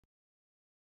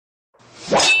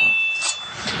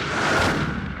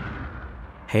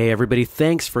Hey everybody,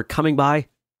 thanks for coming by.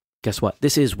 Guess what?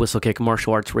 This is Whistlekick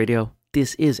Martial Arts Radio.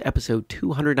 This is episode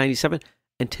 297,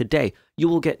 and today you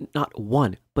will get not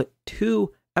one, but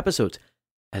two episodes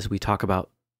as we talk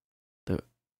about the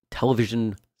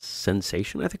television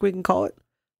sensation, I think we can call it,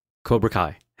 Cobra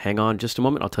Kai. Hang on just a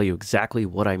moment, I'll tell you exactly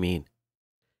what I mean.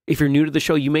 If you're new to the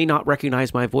show, you may not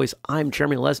recognize my voice. I'm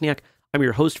Jeremy Lesniak. I'm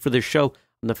your host for this show.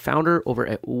 I'm the founder over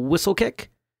at Whistlekick.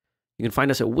 You can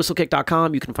find us at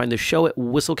whistlekick.com. You can find the show at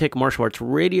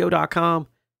whistlekickmartialartsradio.com.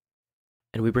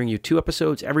 And we bring you two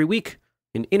episodes every week.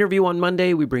 An interview on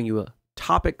Monday. We bring you a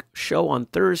topic show on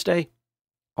Thursday.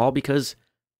 All because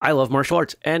I love martial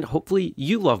arts, and hopefully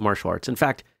you love martial arts. In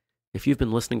fact, if you've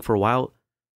been listening for a while,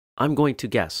 I'm going to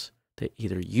guess that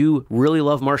either you really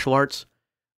love martial arts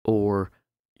or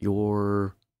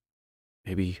you're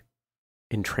maybe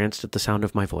entranced at the sound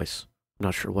of my voice. I'm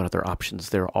not sure what other options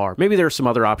there are. Maybe there are some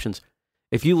other options.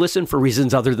 If you listen for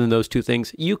reasons other than those two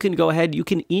things, you can go ahead, you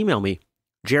can email me,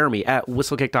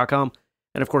 jeremy@whistlekick.com.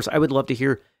 And of course, I would love to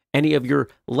hear any of your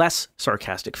less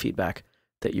sarcastic feedback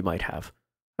that you might have.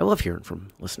 I love hearing from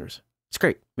listeners. It's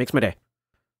great. Makes my day.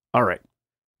 All right.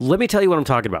 Let me tell you what I'm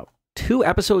talking about. 2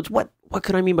 episodes. What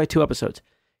could I mean by 2 episodes?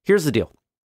 Here's the deal.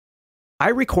 I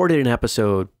recorded an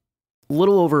episode a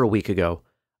little over a week ago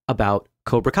about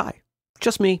Cobra Kai.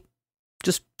 Just me.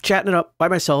 Just chatting it up by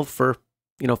myself for,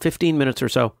 15 minutes or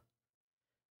so,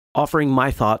 offering my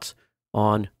thoughts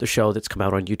on the show that's come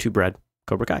out on YouTube Red,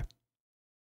 Cobra Kai.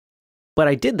 But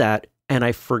I did that, and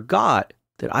I forgot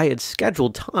that I had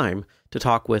scheduled time to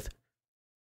talk with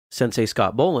Sensei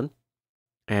Scott Bolon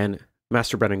and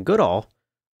Master Brennan Goodall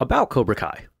about Cobra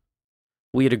Kai.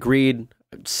 We had agreed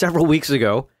several weeks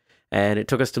ago, and it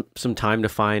took us some time to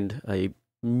find a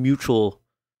mutual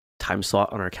time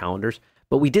slot on our calendars.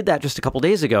 But we did that just a couple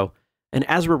days ago, and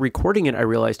as we're recording it, I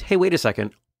realized, hey, wait a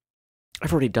second,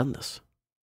 I've already done this.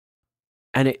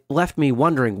 And it left me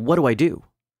wondering, what do I do?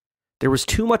 There was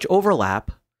too much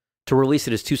overlap to release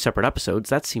it as 2 separate episodes.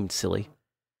 That seemed silly.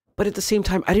 But at the same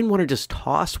time, I didn't want to just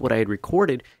toss what I had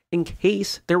recorded in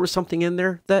case there was something in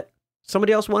there that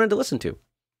somebody else wanted to listen to.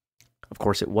 Of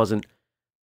course, it wasn't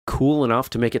cool enough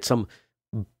to make it some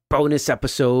bonus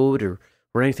episode or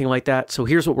anything like that. So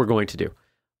here's what we're going to do.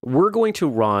 We're going to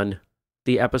run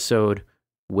the episode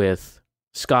with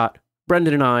Scott,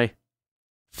 Brendan, and I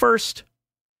first.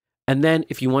 And then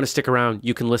if you want to stick around,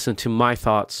 you can listen to my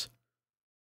thoughts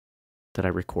that I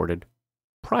recorded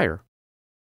prior.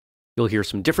 You'll hear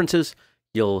some differences.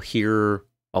 You'll hear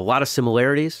a lot of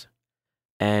similarities.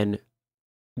 And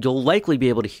you'll likely be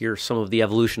able to hear some of the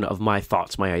evolution of my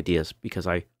thoughts, my ideas, because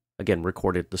I, again,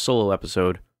 recorded the solo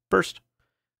episode first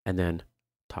and then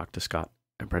talked to Scott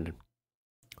and Brendan.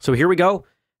 So here we go,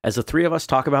 as the 3 of us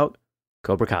talk about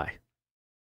Cobra Kai.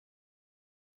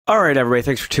 All right, everybody,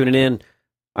 thanks for tuning in.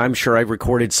 I'm sure I've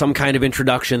recorded some kind of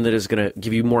introduction that is going to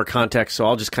give you more context, so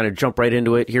I'll just kind of jump right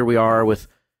into it. Here we are with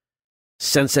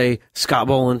Sensei Scott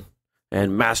Bolon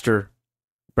and Master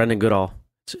Brendan Goodall.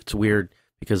 It's weird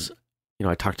because,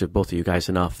 I talked to both of you guys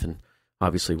enough, and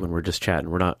obviously when we're just chatting,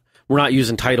 we're not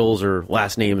using titles or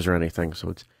last names or anything,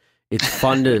 so it's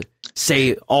fun to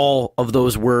say all of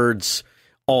those words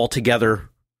all together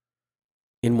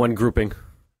in one grouping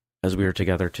as we are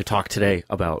together to talk today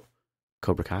about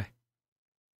Cobra Kai.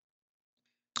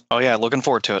 Oh yeah, looking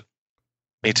forward to it.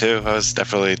 Me too. I was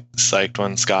definitely psyched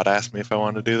when Scott asked me if I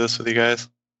wanted to do this with you guys.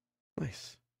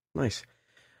 Nice.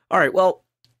 All right, well,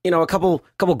 a couple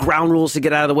ground rules to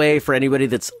get out of the way for anybody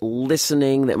that's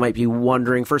listening that might be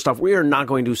wondering. First off, we are not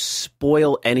going to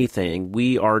spoil anything.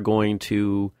 We are going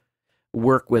to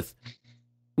work with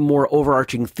more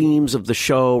overarching themes of the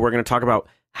show. We're going to talk about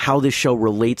how this show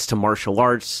relates to martial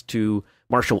arts, to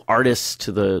martial artists,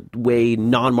 to the way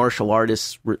non-martial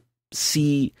artists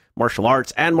see martial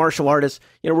arts and martial artists.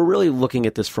 We're really looking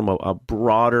at this from a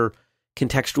broader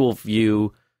contextual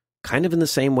view, kind of in the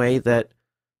same way that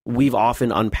we've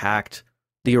often unpacked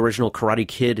the original Karate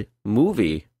Kid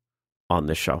movie on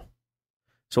this show.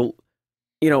 So,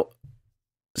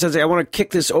 Sensei, I want to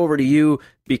kick this over to you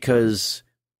because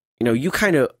you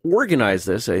kind of organized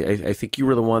this. I think you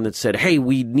were the one that said, hey,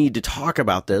 we need to talk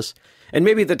about this. And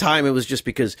maybe at the time it was just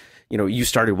because, you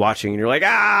started watching and you're like,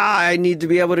 I need to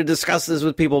be able to discuss this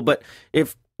with people. But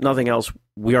if nothing else,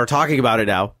 we are talking about it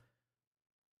now.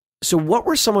 So what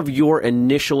were some of your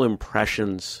initial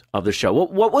impressions of the show?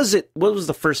 What was it? What was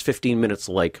the first 15 minutes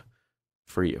like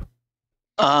for you?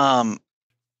 The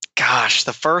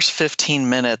first 15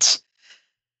 minutes,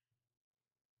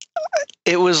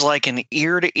 it was like an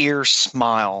ear-to-ear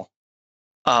smile.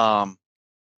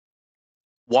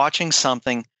 Watching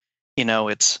something,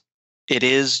 it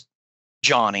is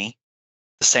Johnny,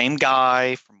 the same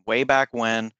guy from way back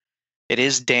when. It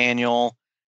is Daniel.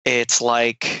 It's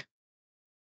like,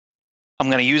 I'm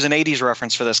going to use an 80s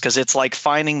reference for this because it's like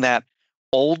finding that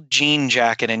old jean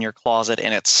jacket in your closet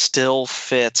and it still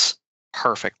fits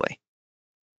perfectly.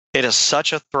 It is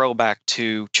such a throwback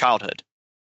to childhood.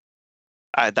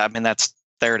 I mean,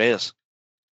 there it is.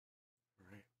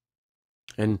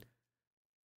 And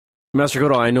Master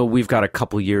Goodall, I know we've got a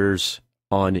couple years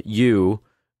on you,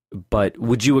 but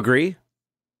would you agree?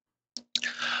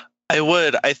 I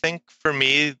would. I think for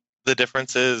me, the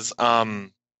difference is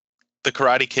the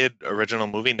Karate Kid original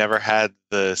movie never had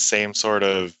the same sort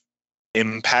of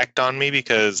impact on me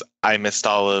because I missed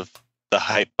all of the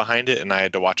hype behind it and I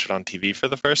had to watch it on TV for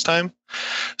the first time.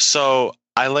 So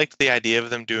I liked the idea of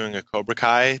them doing a Cobra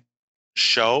Kai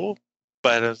show,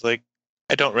 but I was like,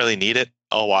 I don't really need it.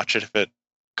 I'll watch it if it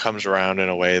comes around in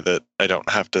a way that I don't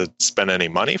have to spend any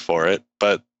money for it.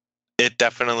 But it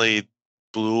definitely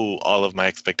blew all of my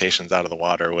expectations out of the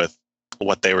water with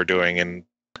what they were doing and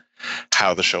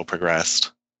how the show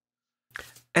progressed.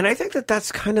 And I think that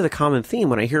that's kind of the common theme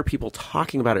when I hear people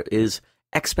talking about it is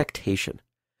expectation.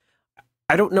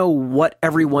 I don't know what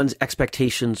everyone's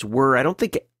expectations were. I don't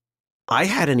think I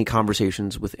had any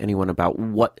conversations with anyone about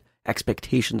what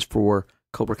expectations for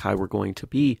Cobra Kai were going to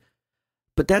be.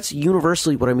 But that's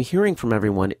universally what I'm hearing from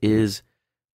everyone is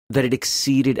that it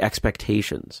exceeded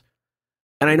expectations.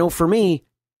 And I know for me,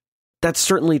 that's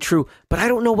certainly true, but I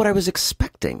don't know what I was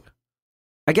expecting.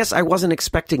 I guess I wasn't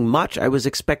expecting much. I was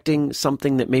expecting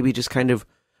something that maybe just kind of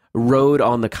rode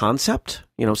on the concept,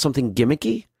 something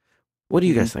gimmicky. What do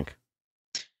you guys think?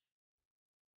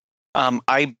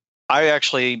 I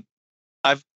actually,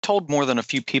 I've told more than a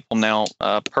few people now,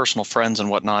 personal friends and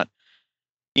whatnot,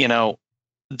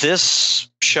 this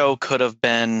show could have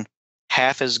been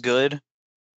half as good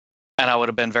and I would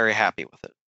have been very happy with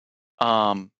it.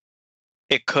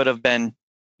 It could have been,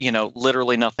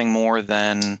 literally nothing more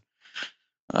than,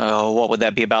 what would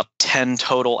that be? About 10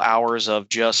 total hours of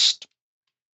just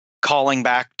calling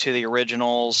back to the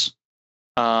originals,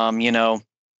 kind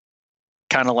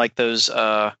of like those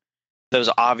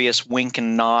obvious wink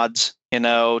and nods,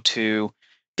 to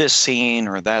this scene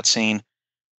or that scene.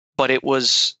 But it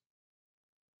was,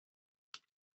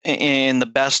 in the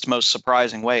best, most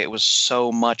surprising way, it was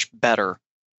so much better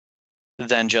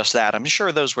than just that. I'm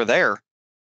sure those were there.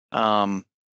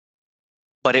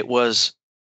 But it was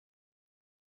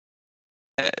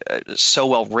so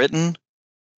well written.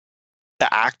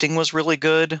 The acting was really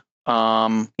good.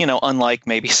 Unlike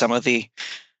maybe some of the,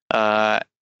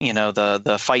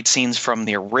 the fight scenes from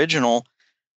the original,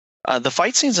 the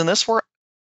fight scenes in this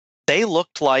they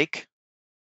looked like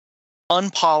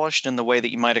unpolished in the way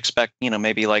that you might expect,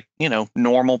 maybe like,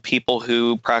 normal people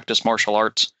who practice martial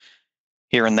arts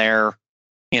here and there,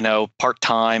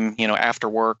 part-time, after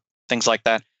work, things like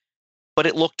that. But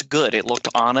it looked good. It looked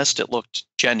honest. It looked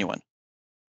genuine.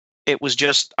 It was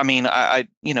just, I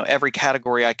every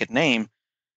category I could name,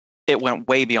 it went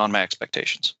way beyond my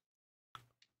expectations.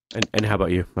 And how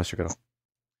about you, Master Goodall?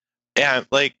 Yeah,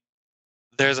 like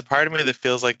there's a part of me that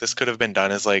feels like this could have been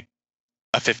done as like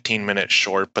a 15-minute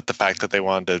short, but the fact that they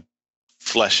wanted to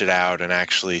flesh it out and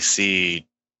actually see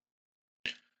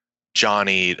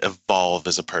Johnny evolve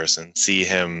as a person, see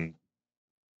him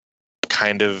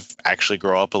kind of actually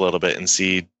grow up a little bit and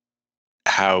see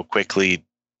how quickly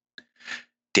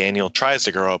Daniel tries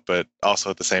to grow up, but also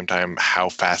at the same time, how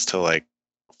fast to like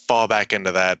fall back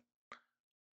into that.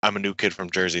 I'm a new kid from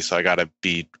Jersey, so I got to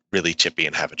be really chippy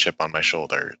and have a chip on my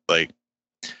shoulder. Like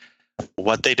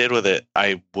what they did with it,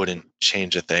 I wouldn't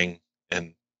change a thing.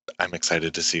 And I'm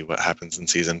excited to see what happens in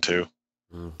season 2.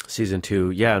 Season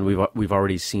 2. Yeah. And we've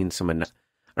already seen some, I don't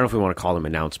know if we want to call them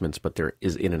announcements, but there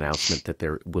is an announcement that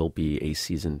there will be a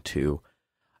season 2.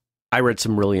 I read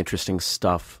some really interesting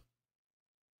stuff.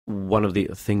 One of the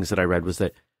things that I read was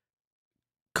that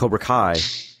Cobra Kai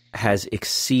has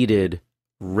exceeded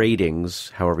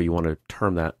ratings, however you want to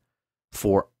term that,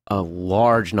 for a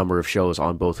large number of shows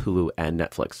on both Hulu and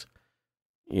Netflix.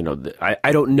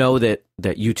 I don't know that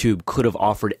YouTube could have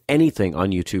offered anything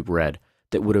on YouTube Red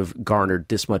that would have garnered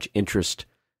this much interest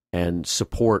and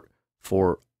support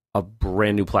for a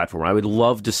brand new platform. I would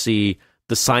love to see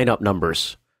the sign-up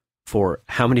numbers for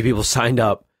how many people signed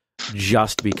up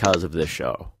just because of this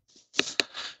show.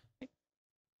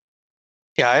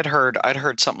 Yeah, I'd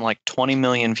heard something like 20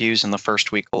 million views in the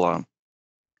first week alone.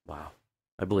 Wow.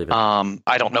 I believe it.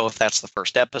 I don't know if that's the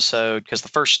first episode, because the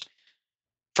first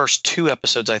 2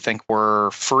 episodes I think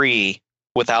were free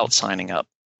without signing up.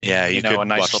 Yeah, you could a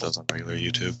nice watch little, those on regular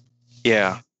YouTube.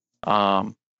 Yeah.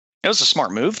 It was a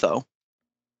smart move though.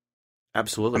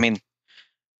 Absolutely.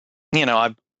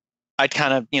 I I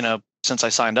kind of, since I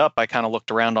signed up, I kind of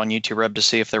looked around on YouTube Red to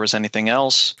see if there was anything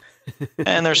else.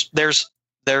 And there's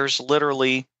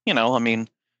literally, I mean,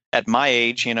 at my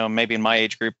age, maybe in my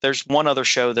age group, there's one other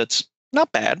show that's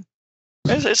not bad.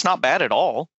 It's not bad at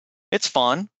all. It's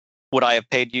fun. Would I have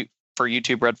paid you for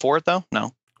YouTube Red for it though?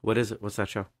 No. What is it? What's that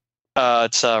show?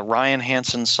 It's Ryan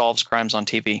Hansen Solves Crimes on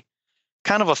TV.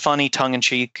 Kind of a funny,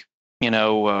 tongue-in-cheek,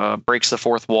 breaks the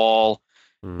fourth wall,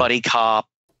 buddy cop,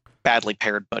 badly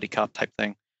paired buddy cop type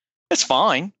thing. It's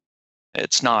fine.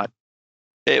 It's not.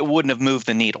 It wouldn't have moved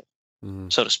the needle,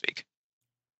 so to speak.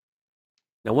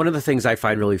 Now, one of the things I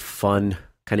find really fun,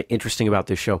 kind of interesting about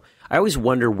this show, I always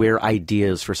wonder where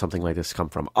ideas for something like this come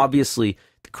from. Obviously,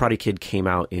 The Karate Kid came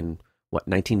out in,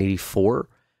 1984?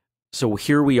 So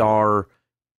here we are,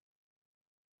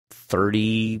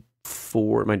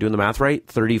 34, am I doing the math right?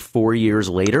 34 years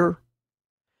later.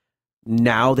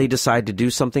 Now they decide to do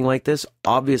something like this.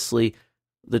 Obviously,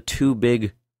 the two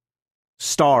big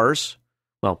stars,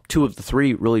 well, two of the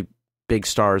three really big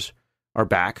stars are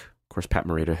back. Of course, Pat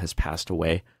Morita has passed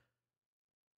away.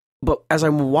 But as I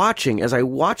watch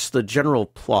the general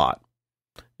plot,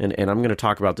 and I'm going to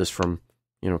talk about this from,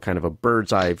 kind of a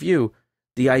bird's eye view,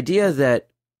 the idea that,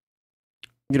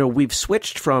 we've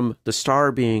switched from the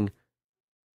star being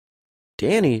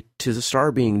Danny to the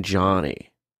star being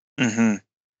Johnny. Mm-hmm.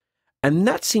 And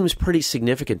that seems pretty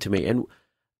significant to me. And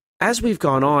as we've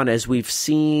gone on, as we've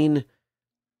seen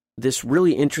this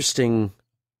really interesting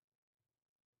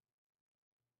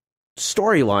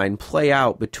storyline play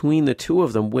out between the two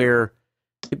of them, where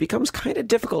it becomes kind of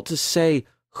difficult to say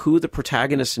who the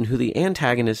protagonist and who the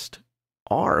antagonist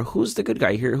are. Who's the good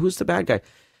guy here? Who's the bad guy?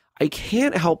 I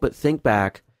can't help but think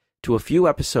back to a few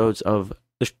episodes of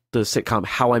the sitcom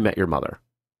How I Met Your Mother.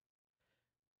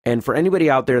 And for anybody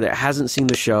out there that hasn't seen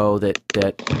the show,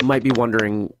 that might be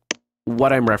wondering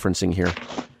what I'm referencing here,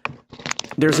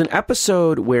 there's an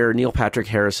episode where Neil Patrick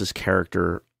Harris's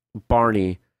character,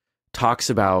 Barney, talks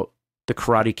about the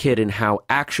Karate Kid and how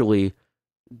actually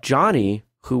Johnny,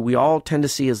 who we all tend to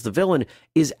see as the villain,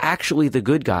 is actually the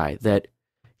good guy. That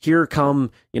here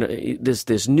come,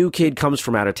 this new kid comes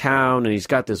from out of town and he's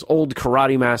got this old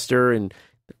karate master and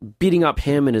beating up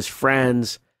him and his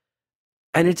friends.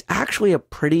 And it's actually a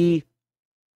pretty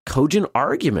cogent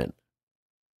argument.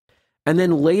 And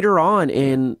then later on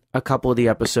in a couple of the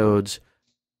episodes,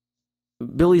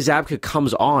 Billy Zabka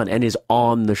comes on and is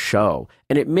on the show.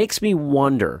 And it makes me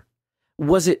wonder,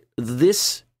 was it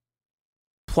this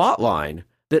plot line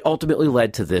that ultimately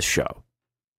led to this show?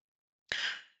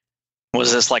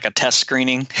 Was this like a test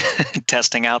screening,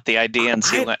 testing out the idea and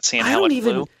seeing how it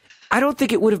flew? I don't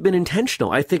think it would have been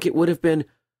intentional. I think it would have been,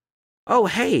 oh,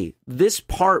 hey, this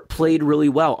part played really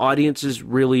well. Audiences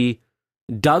really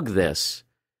dug this.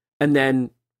 And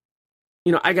then,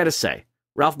 I got to say,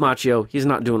 Ralph Macchio, he's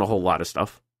not doing a whole lot of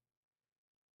stuff.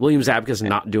 William Zabka's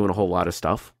not doing a whole lot of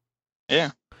stuff.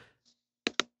 Yeah.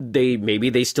 Maybe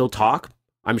they still talk.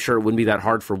 I'm sure it wouldn't be that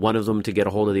hard for one of them to get a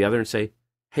hold of the other and say,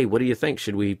 hey, what do you think?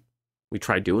 Should we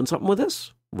try doing something with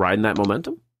this? Riding that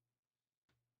momentum?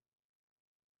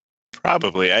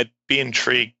 Probably. I'd be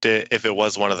intrigued if it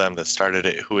was one of them that started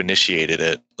it, who initiated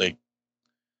it. Like,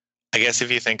 I guess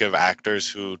if you think of actors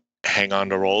who hang on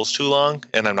to roles too long,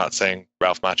 and I'm not saying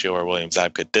Ralph Macchio or William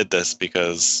Zabka did this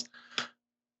because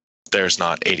there's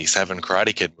not 87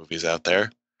 Karate Kid movies out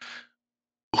there.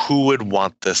 Who would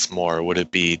want this more? Would it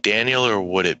be Daniel or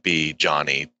would it be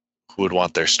Johnny? Who would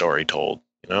want their story told,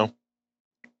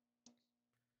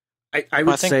 I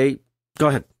would say, go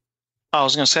ahead. I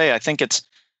was going to say, I think it's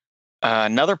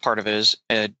another part of it is,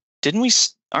 there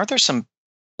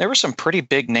were some pretty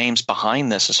big names behind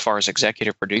this as far as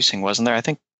executive producing, wasn't there? I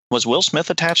think, was Will Smith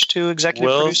attached to executive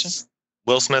producing?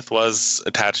 Will Smith was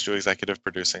attached to executive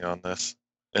producing on this.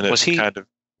 And it kind of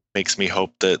makes me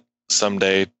hope that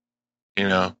someday,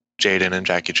 Jaden and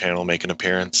Jackie Chan will make an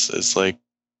appearance as like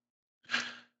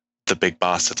the big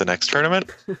boss at the next tournament.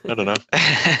 I don't know.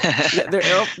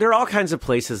 Yeah, there are all kinds of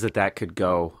places that could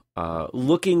go.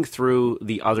 Looking through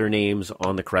the other names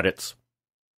on the credits,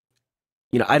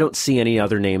 I don't see any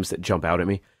other names that jump out at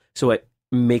me. So it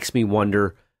makes me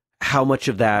wonder how much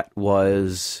of that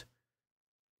was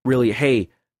really, hey,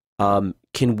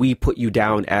 can we put you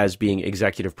down as being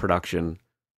executive production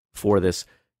for this?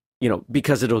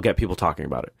 Because it'll get people talking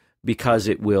about it, because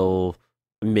it will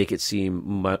make it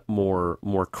seem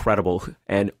more credible.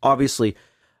 And obviously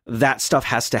that stuff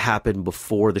has to happen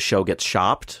before the show gets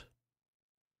shopped.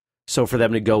 So for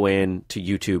them to go in to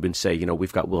YouTube and say,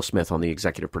 we've got Will Smith on the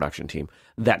executive production team,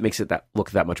 that makes it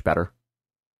look that much better.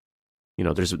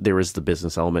 There is the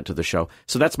business element to the show.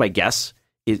 So that's my guess,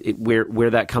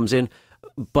 where that comes in.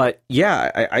 But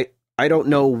yeah, I I don't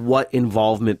know what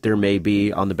involvement there may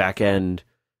be on the back end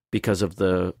because of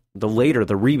the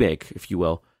remake, if you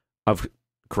will, of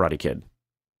Karate Kid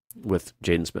with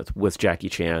Jaden Smith, with Jackie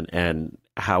Chan, and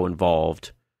how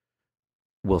involved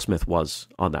Will Smith was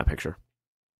on that picture.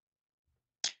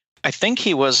 I think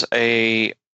he was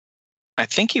a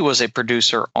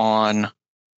producer on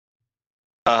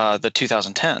the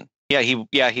 2010. Yeah,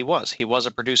 he was. He was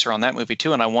a producer on that movie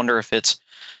too, and I wonder if it's,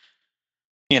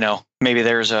 maybe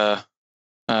there's a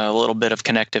little bit of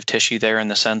connective tissue there in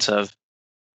the sense of,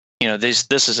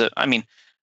 this is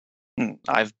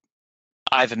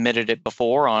I've admitted it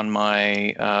before on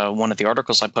my one of the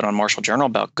articles I put on Martial Journal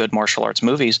about good martial arts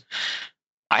movies.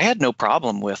 I had no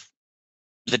problem with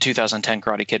the 2010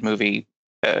 Karate Kid movie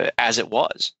as it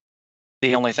was.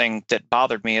 The only thing that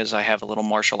bothered me is I have a little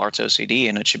martial arts OCD,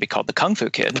 and it should be called the Kung Fu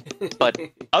Kid. But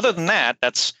other than that,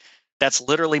 that's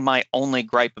literally my only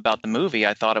gripe about the movie.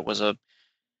 I thought it was a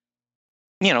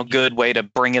good way to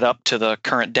bring it up to the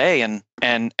current day, and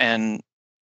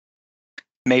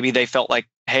maybe they felt like,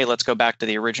 hey, let's go back to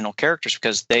the original characters,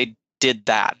 because they did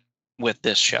that with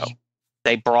this show.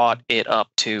 They brought it up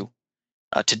to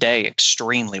today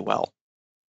extremely well.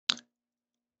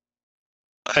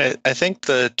 I think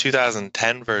the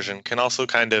 2010 version can also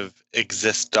kind of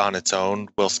exist on its own,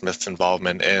 Will Smith's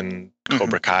involvement in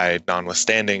Cobra Kai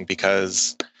notwithstanding,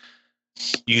 because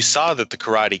you saw that the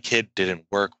Karate Kid didn't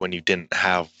work when you didn't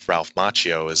have Ralph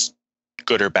Macchio. As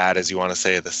good or bad as you want to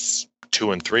say this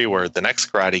 2 and 3 were, the next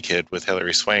Karate Kid with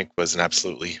Hilary Swank was an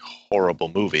absolutely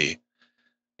horrible movie.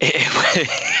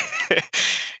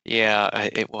 Yeah,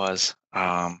 it was.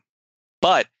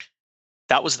 But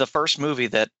that was the first movie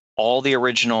that all the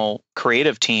original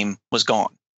creative team was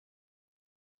gone.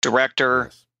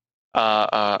 Director,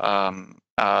 the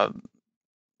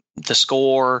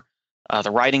score,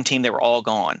 the writing team, they were all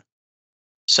gone.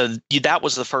 So that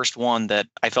was the first one that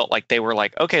I felt like they were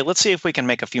like, okay, let's see if we can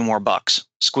make a few more bucks.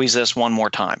 Squeeze this one more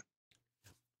time.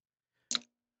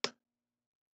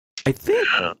 I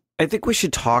think we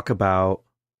should talk about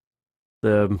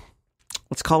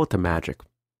let's call it the magic.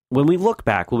 When we look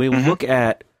back, when we look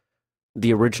at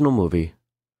the original movie,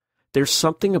 there's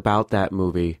something about that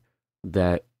movie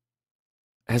that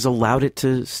has allowed it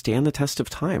to stand the test of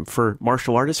time for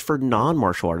martial artists, for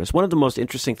non-martial artists. One of the most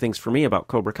interesting things for me about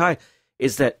Cobra Kai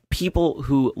is that people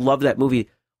who love that movie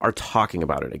are talking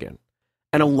about it again.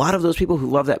 And a lot of those people who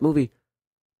love that movie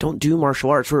don't do martial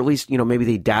arts, or at least, maybe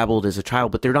they dabbled as a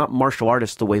child, but they're not martial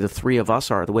artists the way the three of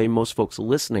us are, the way most folks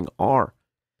listening are.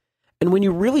 And when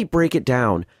you really break it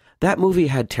down, that movie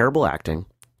had terrible acting,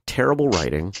 terrible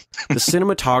writing. The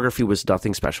cinematography was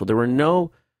nothing special. There were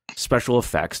no special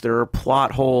effects. There are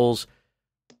plot holes.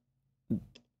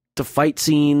 The fight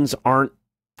scenes aren't,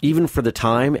 even for the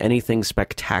time, anything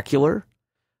spectacular.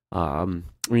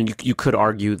 You could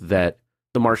argue that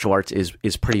the martial arts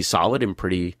is pretty solid and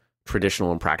pretty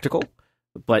traditional and practical,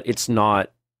 but it's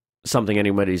not something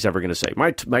anybody's ever going to say.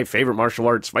 My favorite martial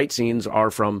arts fight scenes are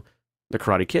from The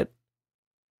Karate Kid.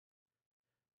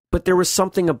 But there was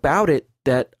something about it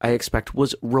that I expect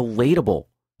was relatable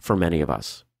for many of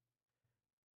us.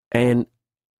 And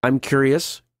I'm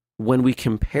curious, when we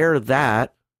compare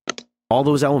that, all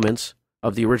those elements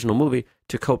of the original movie,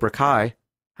 to Cobra Kai,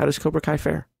 how does Cobra Kai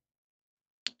fare?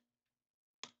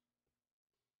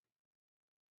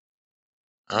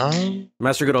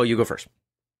 Master Goodall, you go first.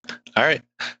 All right.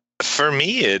 For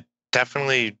me, it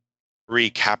definitely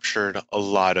recaptured a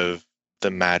lot of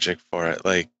the magic for it.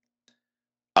 Like,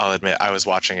 I'll admit, I was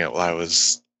watching it while I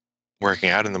was working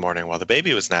out in the morning while the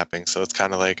baby was napping. So it's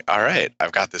kind of like, all right,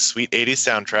 I've got this sweet 80s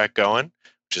soundtrack going,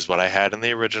 which is what I had in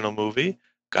the original movie.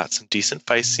 Got some decent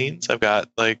fight scenes. I've got,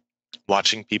 like,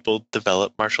 watching people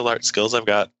develop martial arts skills. I've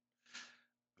got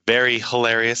very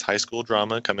hilarious high school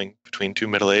drama coming between two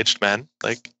middle-aged men.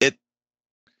 Like, it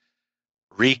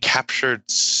recaptured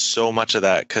so much of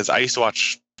that, because I used to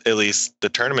watch at least the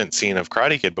tournament scene of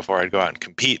Karate Kid before I'd go out and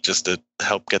compete, just to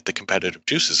help get the competitive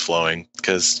juices flowing,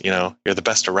 because, You're the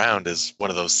Best Around is one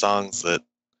of those songs that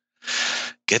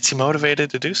gets you motivated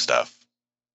to do stuff.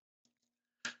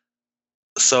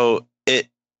 So it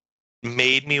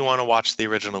made me want to watch the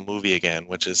original movie again,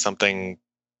 which is something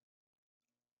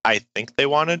I think they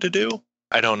wanted to do.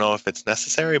 I don't know if it's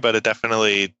necessary, but it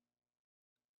definitely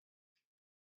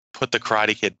put the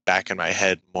Karate Kid back in my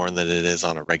head more than it is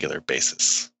on a regular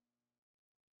basis.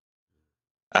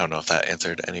 I don't know if that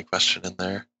answered any question in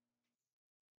there.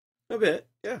 A bit,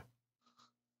 yeah.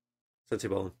 Sensei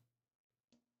Bolon.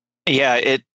 Yeah,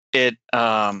 it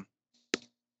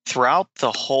throughout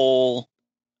the whole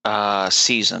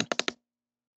season,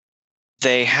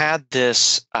 they had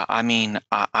this.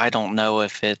 I don't know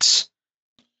if it's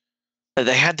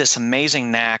they had this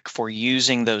amazing knack for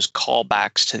using those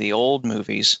callbacks to the old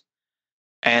movies,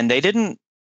 and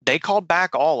they called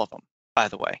back all of them, by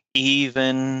the way,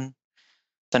 even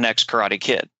the next Karate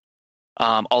Kid.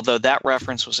 Although that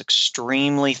reference was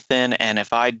extremely thin, and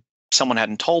if someone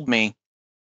hadn't told me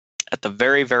at the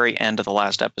very, very end of the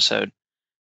last episode,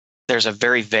 there's a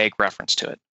very vague reference to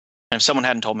it. And if someone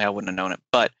hadn't told me, I wouldn't have known it.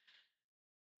 But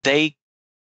they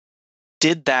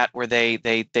did that where they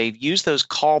used those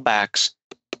callbacks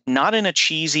not in a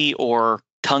cheesy or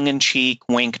tongue-in-cheek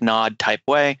wink nod type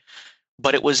way,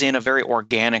 but it was in a very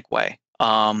organic way.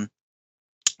 The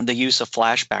use of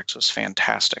flashbacks was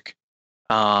fantastic,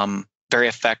 very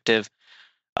effective.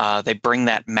 They bring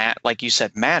that like you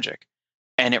said, magic,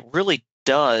 and it really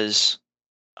does.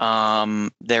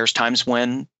 There's times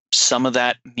when some of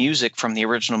that music from the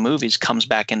original movies comes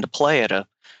back into play at a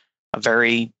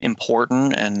very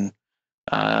important and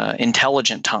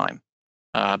intelligent time,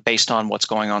 based on what's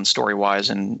going on story-wise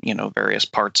in various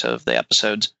parts of the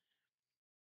episodes.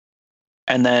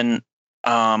 And then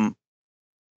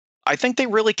I think they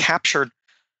really captured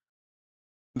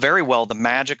very well the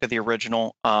magic of the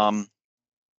original. I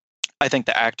think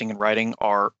the acting and writing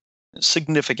are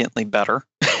significantly better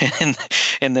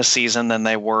in this season than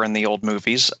they were in the old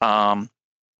movies.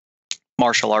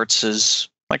 Martial arts is,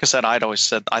 like I said, I'd always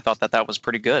said I thought that was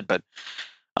pretty good, but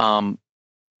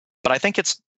I think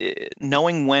it's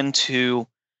knowing when to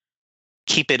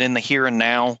keep it in the here and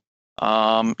now.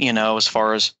 As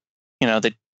far as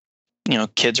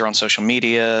kids are on social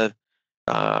media,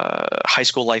 high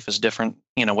school life is different,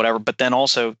 whatever. But then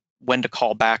also when to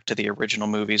call back to the original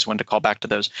movies, when to call back to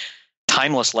those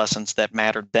timeless lessons that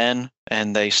mattered then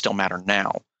and they still matter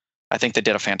now. I think they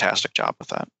did a fantastic job with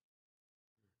that.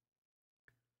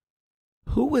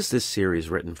 Who was this series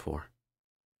written for?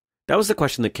 That was the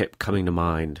question that kept coming to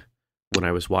mind when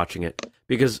I was watching it,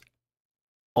 because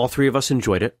all three of us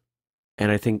enjoyed it.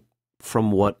 And I think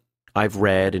from what I've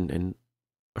read and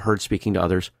heard speaking to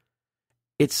others,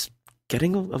 it's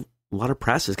getting a lot of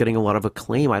press, it's getting a lot of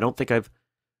acclaim. I don't think I've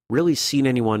really seen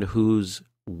anyone who's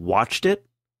watched it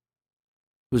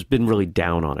who's been really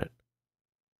down on it.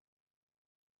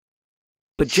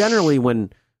 But generally, when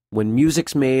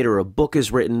music's made or a book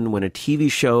is written, when a TV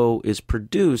show is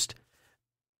produced,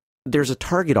 there's a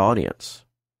target audience.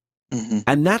 Mm-hmm.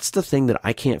 And that's the thing that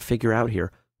I can't figure out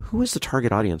here. Who is the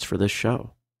target audience for this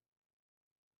show?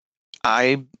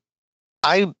 That's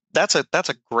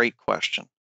a great question.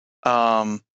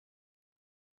 I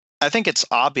think it's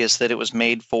obvious that it was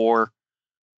made for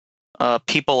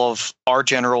people of our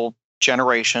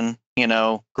generation,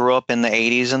 grew up in the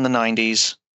 80s and the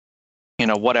 90s,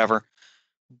 whatever.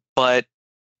 But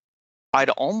I'd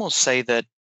almost say that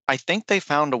I think they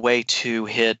found a way to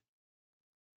hit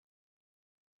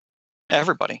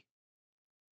everybody.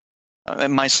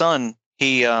 My son,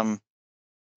 I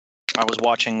was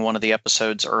watching one of the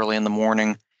episodes early in the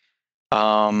morning,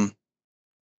 and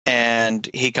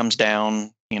he comes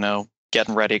down,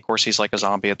 getting ready. Of course, he's like a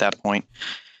zombie at that point.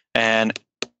 And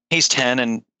he's 10,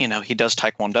 and, he does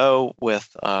taekwondo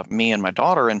with me and my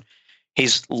daughter, and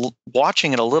he's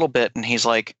watching it a little bit, and he's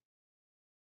like,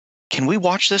 "Can we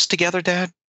watch this together,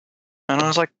 Dad?" And I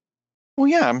was like, "Well,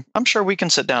 yeah, I'm sure we can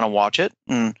sit down and watch it."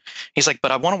 And he's like,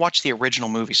 "But I want to watch the original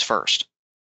movies first."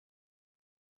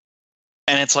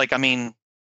 And it's like,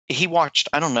 he watched,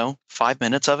 I don't know, 5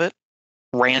 minutes of it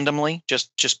randomly,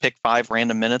 just pick 5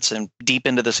 random minutes and deep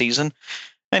into the season,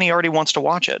 and he already wants to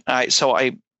watch it.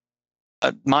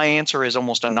 My answer is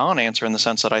almost a non-answer in the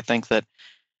sense that I think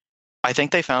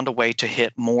they found a way to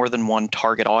hit more than one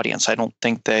target audience. I don't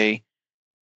think I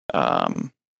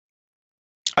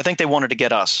think they wanted to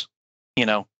get us,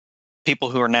 people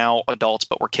who are now adults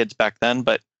but were kids back then,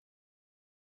 but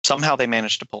somehow they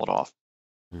managed to pull it off.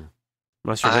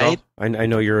 Master Goodall, I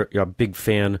know you're a big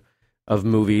fan of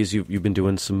movies. You've been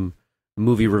doing some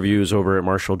movie reviews over at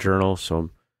Martial Journal,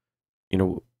 so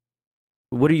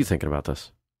what are you thinking about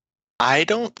this? I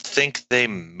don't think they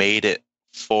made it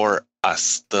for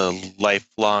us, the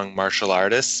lifelong martial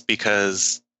artists,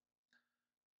 because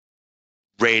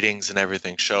ratings and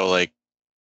everything show like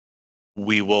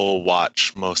we will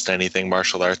watch most anything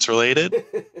martial arts related.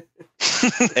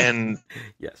 And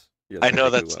yes, I know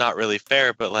that's not really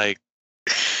fair, but like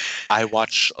I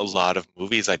watch a lot of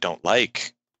movies I don't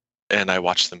like, and I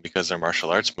watch them because they're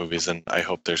martial arts movies, and I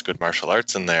hope there's good martial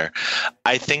arts in there.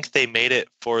 I think they made it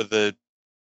for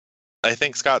I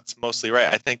think Scott's mostly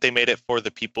right. I think they made it for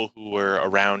the people who were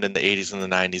around in the 80s and the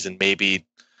 90s and maybe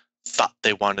thought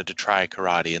they wanted to try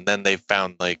karate, and then they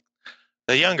found like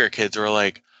the younger kids were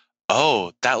like,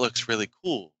 "Oh, that looks really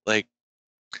cool." Like,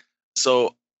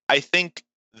 so I think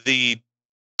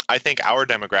I think our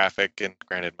demographic, and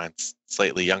granted mine's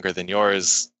slightly younger than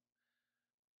yours,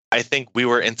 I think we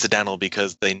were incidental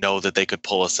because they know that they could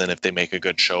pull us in if they make a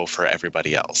good show for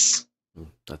everybody else.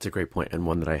 That's a great point, and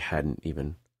one that I hadn't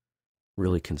even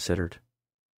really considered.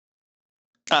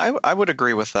 I would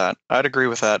agree with that. I'd agree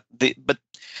with that. But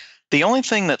the only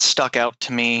thing that stuck out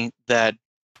to me that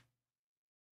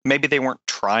maybe they weren't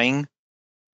trying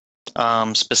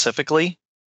specifically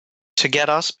to get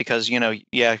us, because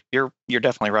yeah, you're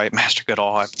definitely right, Master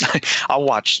Goodall. I'll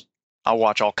watch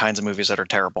all kinds of movies that are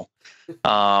terrible.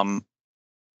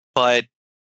 But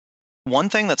one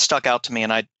thing that stuck out to me,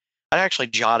 and I actually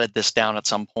jotted this down at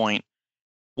some point,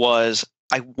 was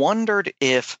I wondered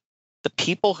if the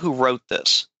people who wrote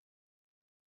this,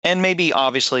 and maybe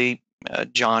obviously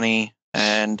Johnny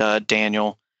and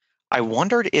Daniel, I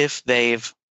wondered if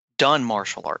they've done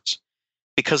martial arts,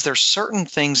 because there's certain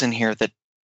things in here that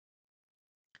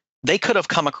they could have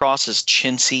come across as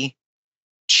chintzy,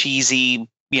 cheesy,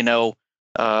 little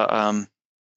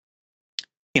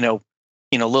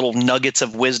nuggets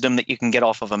of wisdom that you can get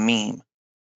off of a meme.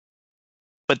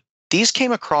 But these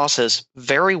came across as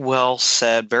very well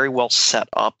said, very well set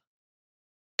up,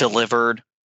 delivered.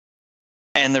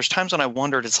 And there's times when I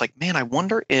wondered, it's like, man, I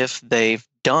wonder if they've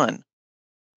done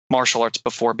martial arts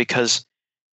before, because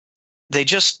they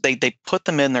put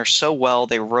them in there so well.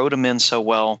 They wrote them in so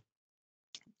well.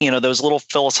 Those little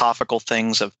philosophical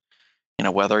things of,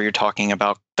 whether you're talking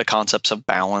about the concepts of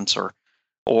balance or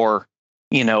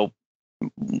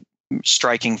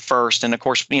striking first. And of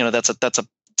course, that's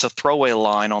a throwaway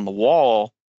line on the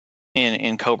wall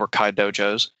in Cobra Kai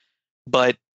dojos,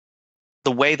 but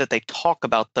the way that they talk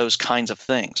about those kinds of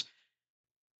things.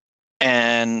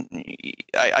 And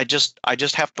I just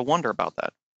have to wonder about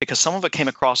that, because some of it came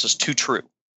across as too true.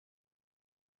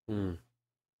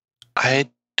 I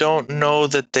don't know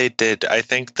that they did. I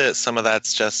think that some of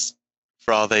that's just,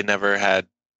 for all they never had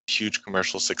huge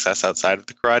commercial success outside of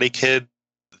the Karate Kid,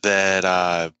 that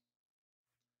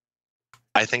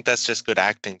I think that's just good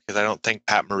acting, because I don't think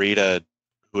Pat Morita,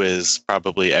 who is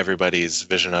probably everybody's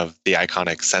vision of the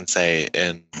iconic Sensei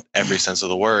in every sense of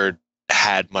the word,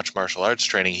 had much martial arts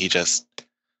training. He just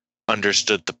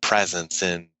understood the presence,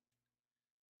 and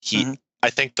I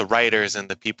think the writers and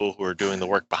the people who are doing the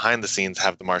work behind the scenes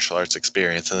have the martial arts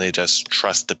experience, and they just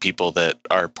trust the people that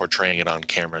are portraying it on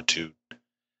camera to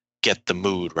get the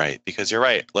mood right. Because you're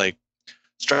right, like,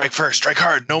 strike first, strike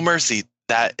hard, no mercy.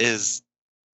 That is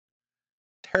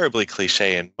terribly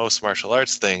cliche in most martial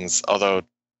arts things, although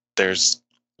there's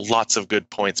lots of good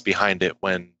points behind it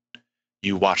when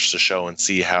you watch the show and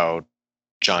see how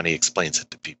Johnny explains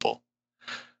it to people.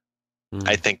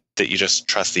 I think that you just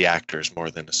trust the actors more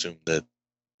than assume that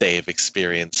they've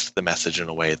experienced the message in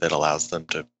a way that allows them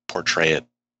to portray it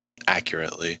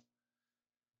accurately.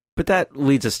 But that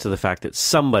leads us to the fact that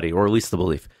somebody, or at least the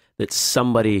belief, that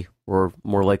somebody, or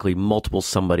more likely multiple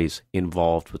somebodies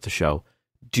involved with the show,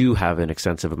 do have an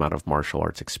extensive amount of martial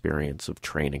arts experience of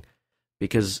training.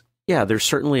 Because, yeah, there's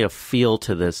certainly a feel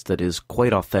to this that is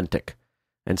quite authentic,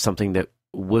 and something that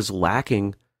was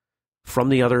lacking from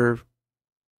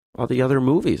all the other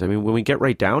movies. I mean, when we get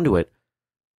right down to it,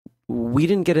 we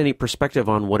didn't get any perspective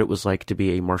on what it was like to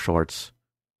be a martial arts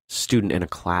student in a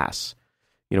class.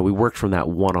 We worked from that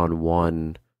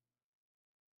one-on-one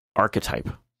archetype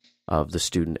of the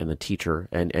student and the teacher,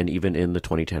 and even in the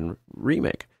 2010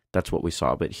 remake, that's what we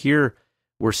saw. But here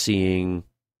we're seeing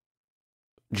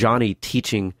Johnny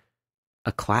teaching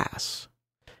a class,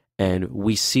 and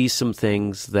we see some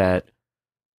things that,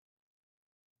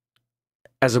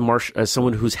 as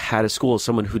someone who's had a school,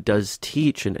 someone who does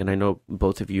teach, and I know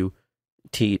both of you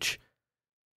teach,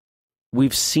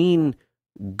 we've seen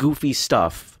goofy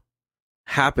stuff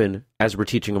happen as we're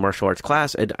teaching a martial arts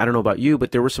class. And I don't know about you,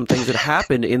 but there were some things that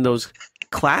happened in those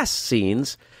class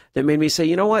scenes that made me say,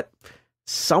 you know what?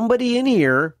 Somebody in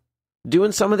here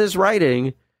doing some of this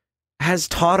writing has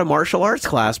taught a martial arts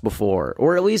class before,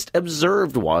 or at least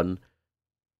observed one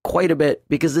quite a bit,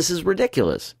 because this is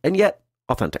ridiculous and yet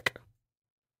authentic.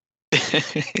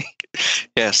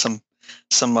 Yeah, some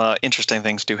interesting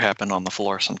things do happen on the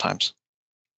floor sometimes.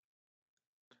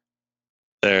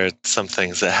 There are some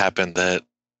things that happen that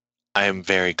I am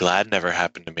very glad never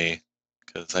happened to me,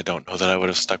 because I don't know that I would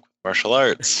have stuck with martial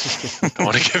arts. I don't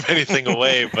want to give anything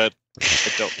away, but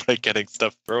I don't like getting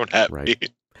stuff thrown at me.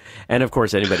 And of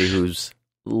course, anybody who's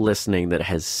listening that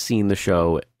has seen the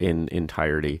show in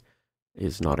entirety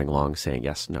is nodding along, saying,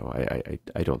 yes, no,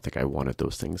 I don't think I wanted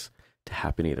those things to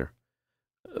happen either.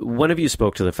 One of you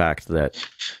spoke to the fact that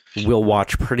we'll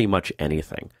watch pretty much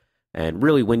anything. And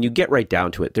really, when you get right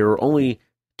down to it, there are only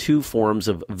two forms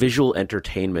of visual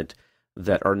entertainment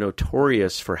that are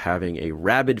notorious for having a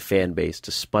rabid fan base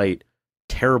despite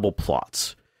terrible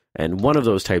plots. And one of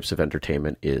those types of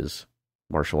entertainment is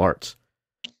martial arts.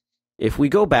 If we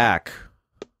go back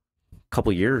a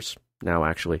couple years now,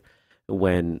 actually,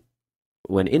 when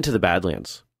Into the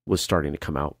Badlands was starting to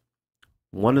come out,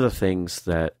 one of the things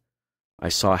that I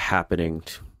saw happening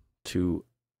to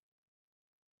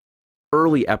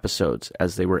early episodes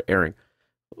as they were airing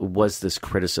was this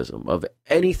criticism of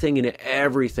anything and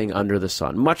everything under the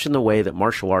sun, much in the way that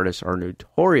martial artists are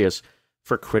notorious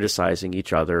for criticizing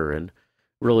each other and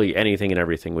really anything and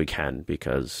everything we can,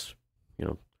 because, you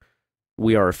know,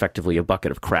 we are effectively a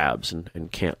bucket of crabs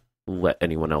and can't let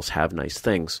anyone else have nice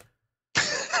things.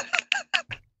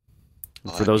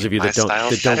 Well, for those of you that don't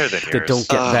get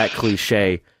that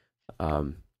cliche,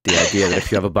 the idea that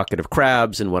if you have a bucket of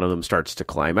crabs and one of them starts to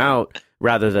climb out,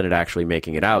 rather than it actually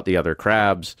making it out, the other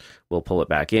crabs will pull it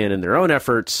back in their own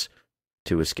efforts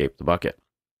to escape the bucket.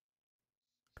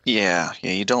 Yeah,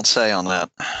 you don't say on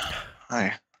that.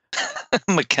 I'm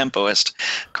a Kempoist.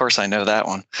 Of course I know that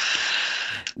one.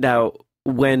 Now,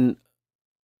 when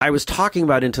I was talking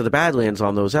about Into the Badlands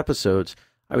on those episodes,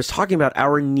 I was talking about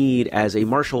our need as a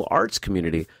martial arts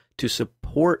community to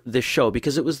support this show,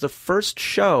 because it was the first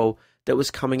show that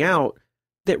was coming out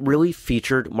that really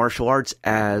featured martial arts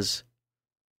as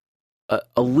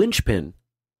a linchpin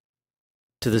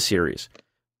to the series.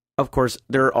 Of course,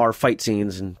 there are fight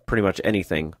scenes in pretty much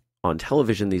anything on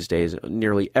television these days,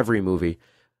 nearly every movie,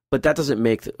 but that doesn't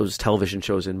make those television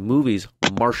shows and movies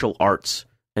martial arts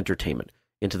entertainment.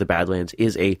 Into the Badlands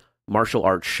is a martial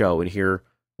arts show, and here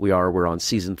we're on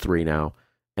season 3 now,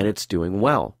 and it's doing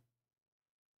well.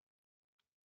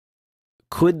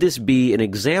 Could this be an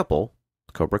example,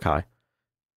 Cobra Kai,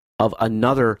 of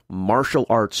another martial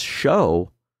arts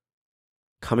show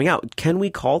coming out? Can we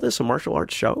call this a martial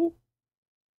arts show?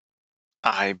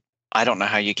 I don't know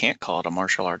how you can't call it a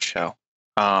martial arts show.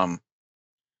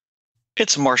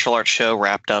 It's a martial arts show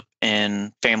wrapped up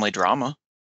in family drama,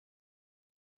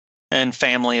 and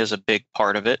family is a big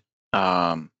part of it.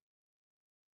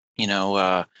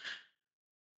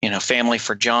 Family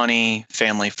for Johnny,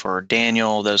 family for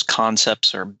Daniel. Those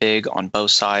concepts are big on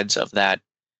both sides of that.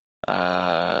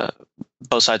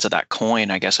 Both sides of that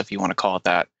coin, I guess, if you want to call it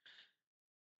that.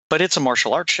 But it's a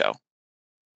martial arts show,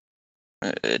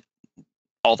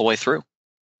 all the way through.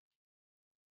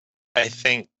 I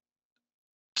think,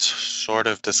 sort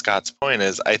of to Scott's point,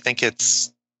 is I think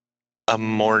it's a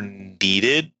more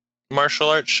needed martial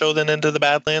arts show than Into the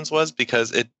Badlands was,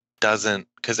 because Into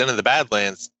the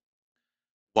Badlands,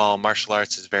 while martial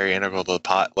arts is very integral to the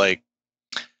plot, like,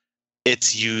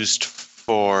 it's used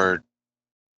for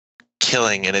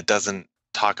killing, and it doesn't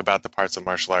talk about the parts of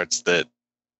martial arts that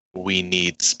we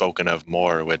need spoken of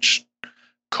more, which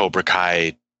Cobra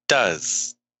Kai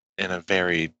does in a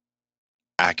very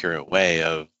accurate way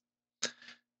of,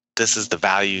 this is the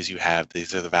values you have,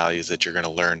 these are the values that you're going to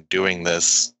learn doing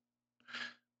this,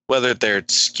 whether they're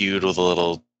skewed with a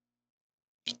little,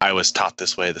 I was taught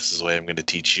this way, this is the way I'm going to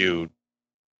teach you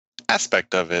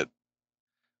aspect of it.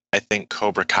 I think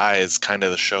Cobra Kai is kind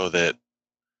of the show that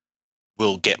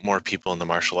will get more people in the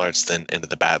martial arts than Into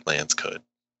the Badlands could,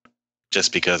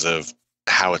 just because of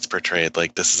how it's portrayed.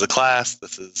 Like, this is a class,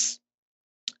 this is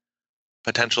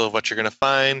potential of what you're going to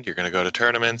find, you're going to go to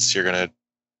tournaments, you're going to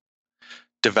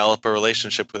develop a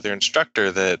relationship with your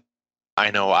instructor that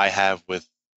I know I have with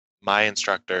my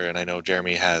instructor, and I know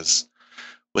Jeremy has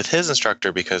with his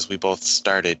instructor, because we both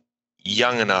started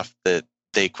young enough that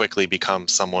they quickly become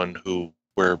someone who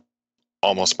we're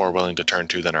almost more willing to turn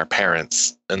to than our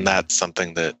parents. And that's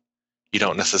something that you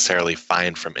don't necessarily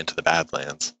find from Into the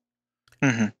Badlands.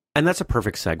 Mm-hmm. And that's a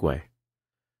perfect segue.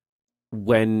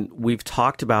 When we've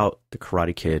talked about The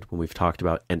Karate Kid, when we've talked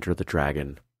about Enter the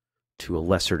Dragon, to a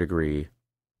lesser degree,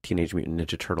 Teenage Mutant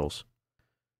Ninja Turtles,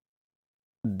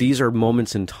 these are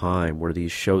moments in time where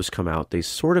these shows come out. They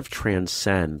sort of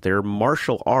transcend. They're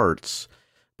martial arts,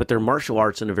 but they're martial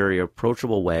arts in a very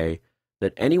approachable way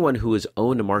that anyone who has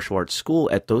owned a martial arts school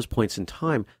at those points in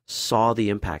time saw the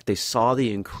impact. They saw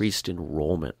the increased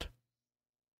enrollment.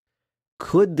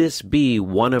 Could this be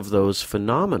one of those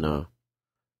phenomena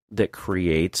that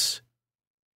creates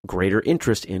greater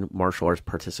interest in martial arts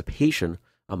participation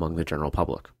among the general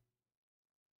public?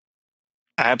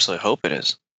 I absolutely hope it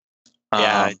is.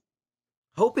 Yeah, I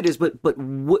hope it is, but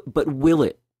will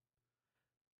it?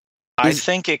 I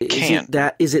think it can.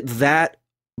 Is it that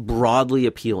broadly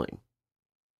appealing?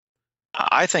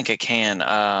 I think it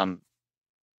can.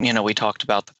 We talked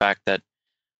about the fact that,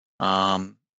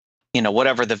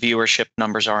 whatever the viewership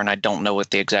numbers are, and I don't know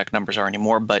what the exact numbers are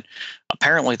anymore, but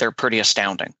apparently they're pretty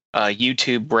astounding.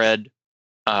 YouTube read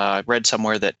read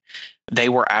somewhere that they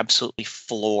were absolutely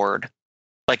floored.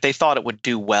 Like they thought it would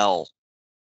do well,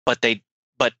 but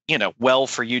well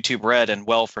for YouTube Red and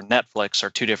well for Netflix are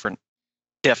two different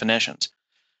definitions.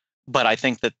 But I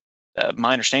think that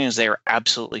my understanding is they are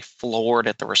absolutely floored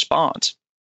at the response,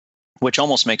 which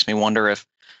almost makes me wonder if,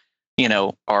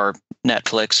 are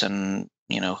Netflix and,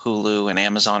 Hulu and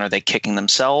Amazon, are they kicking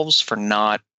themselves for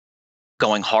not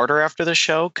going harder after the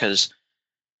show? Because,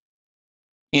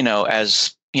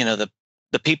 as, the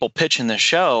people pitching the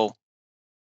show,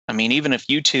 I mean, even if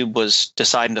YouTube was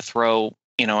deciding to throw,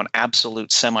 an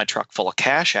absolute semi-truck full of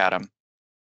cash at them,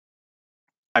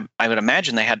 I would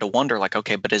imagine they had to wonder, like,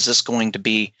 okay, but is this going to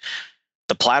be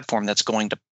the platform that's going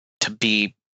to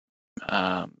be,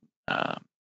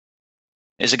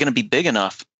 is it going to be big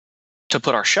enough to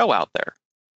put our show out there?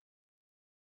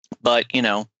 But,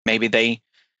 maybe they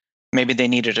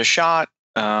needed a shot.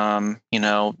 They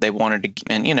wanted to,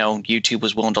 and, YouTube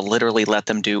was willing to literally let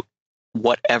them do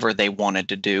whatever they wanted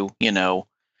to do,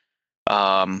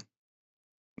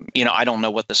 I don't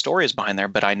know what the story is behind there,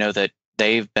 but I know that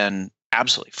they've been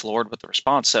absolutely floored with the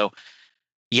response. So,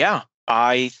 yeah,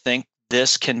 I think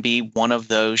this can be one of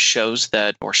those shows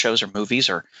or movies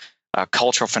or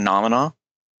cultural phenomena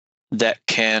that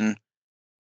can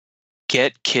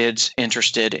get kids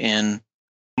interested in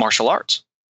martial arts.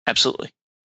 Absolutely.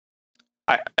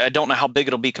 I don't know how big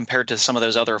it'll be compared to some of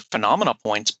those other phenomena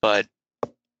points, but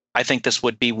I think this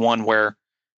would be one where,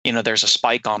 there's a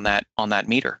spike on that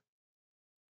meter.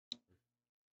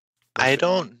 I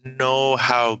don't know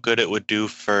how good it would do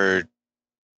for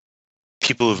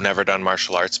people who've never done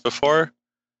martial arts before,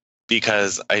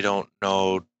 because I don't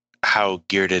know how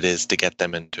geared it is to get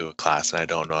them into a class, and I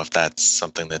don't know if that's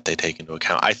something that they take into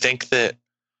account. I think that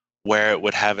where it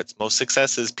would have its most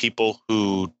success is people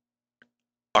who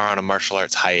are on a martial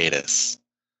arts hiatus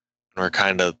and we're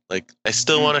kind of like, I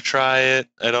still want to try it.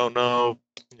 I don't know.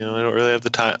 I don't really have the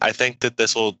time. I think that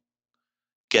this will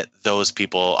get those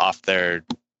people off their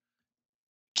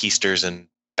keisters and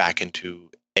back into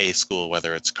a school,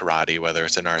 whether it's karate, whether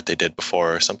it's an art they did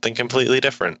before, or something completely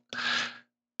different.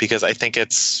 Because I think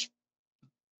it's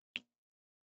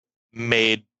more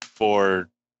made for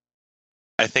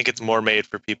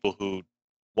people who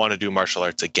want to do martial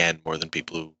arts again more than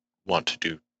people who want to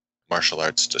do martial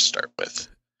arts to start with.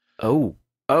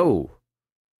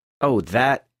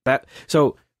 That.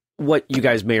 So what you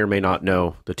guys may or may not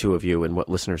know, the two of you, and what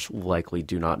listeners likely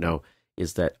do not know,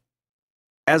 is that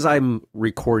as I'm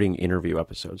recording interview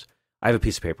episodes, I have a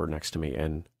piece of paper next to me,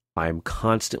 and I'm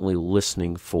constantly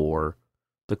listening for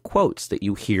the quotes that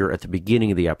you hear at the beginning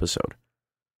of the episode.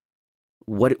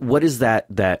 What is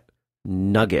that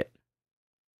nugget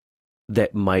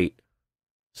that might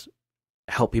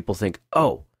help people think,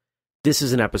 oh, this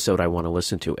is an episode I want to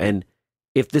listen to? And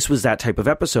if this was that type of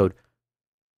episode,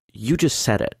 you just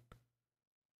said it.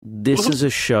 This is a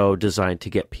show designed to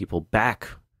get people back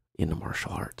into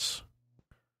martial arts.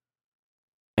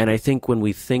 And I think when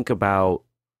we think about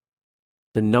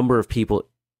the number of people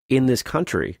in this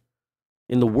country,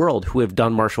 in the world, who have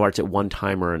done martial arts at one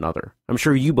time or another, I'm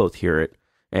sure you both hear it.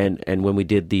 And when we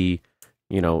did the,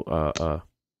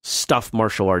 Stuff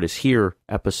Martial Art is Here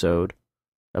episodes,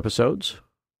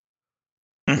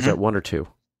 Mm-hmm. Was that one or two?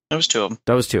 That was two of them.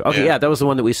 That was two. Okay, yeah, that was the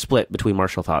one that we split between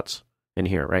Martial Thoughts and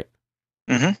Here, right?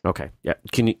 Mm-hmm. Okay, yeah.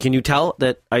 Can you tell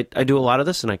that I do a lot of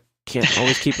this and I can't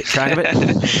always keep track of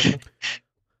it?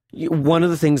 One of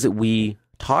the things that we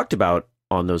talked about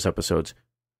on those episodes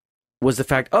was the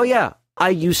fact, oh yeah, I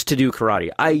used to do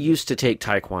karate. I used to take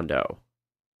taekwondo.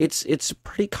 It's a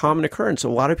pretty common occurrence. A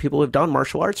lot of people have done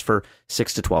martial arts for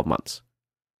 6 to 12 months.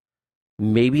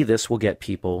 Maybe this will get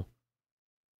people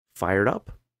fired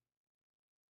up.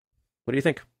 What do you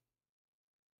think?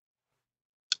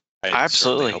 I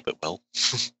Absolutely hope it will.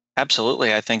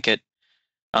 Absolutely, I think it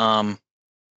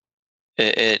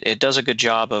does a good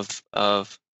job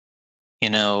of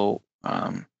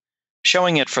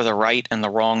showing it for the right and the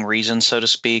wrong reasons, so to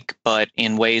speak, but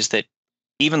in ways that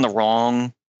even the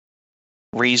wrong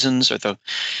reasons, or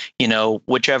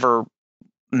whichever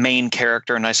main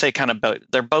character, and I say kind of both,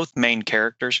 they're both main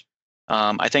characters.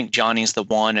 I think Johnny's the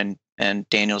 1 and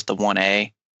Daniel's the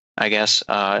 1A, I guess.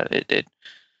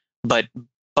 But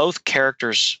both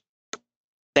characters,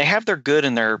 they have their good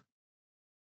and their,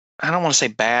 I don't want to say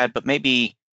bad, but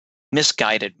maybe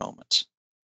misguided moments.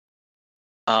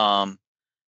 But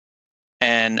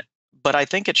I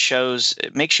think it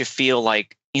makes you feel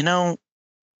like, that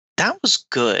was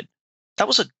good. That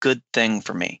was a good thing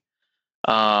for me.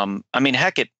 I mean,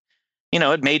 heck, it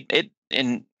made it,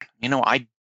 and, I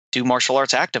do martial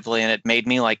arts actively, and it made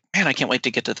me like, man, I can't wait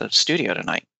to get to the studio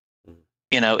tonight.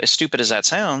 as stupid as that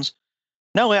sounds,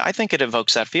 no, I think it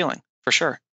evokes that feeling for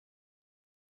sure.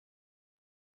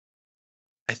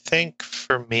 I think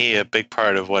for me, a big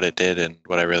part of what it did and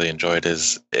what I really enjoyed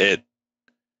is it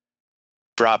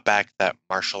brought back that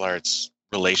martial arts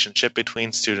relationship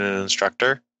between student and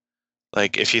instructor.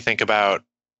 Like, if you think about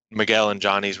Miguel and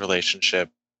Johnny's relationship,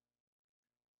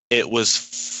 it was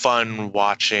fun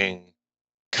watching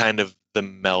kind of the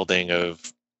melding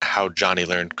of how Johnny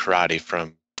learned karate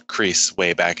from Kreese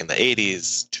way back in the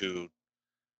 80s to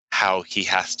how he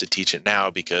has to teach it now,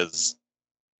 because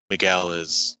Miguel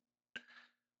is,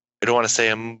 I don't want to say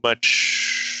a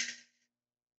much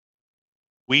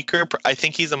weaker, I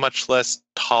think he's a much less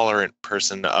tolerant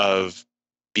person of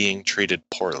being treated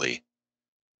poorly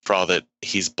for all that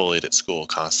he's bullied at school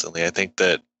constantly. I think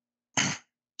that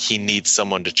he needs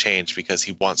someone to change because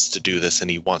he wants to do this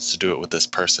and he wants to do it with this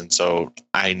person. So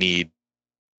I need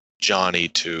Johnny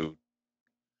to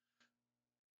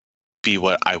be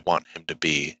what I want him to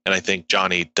be. And I think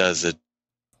Johnny does a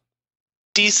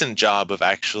decent job of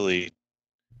actually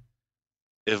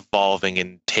evolving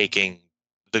and taking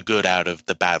the good out of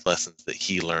the bad lessons that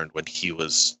he learned when he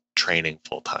was training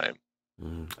full time.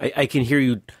 I can hear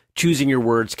you choosing your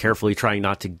words carefully, trying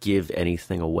not to give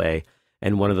anything away.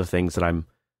 And one of the things that I'm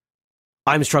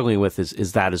struggling with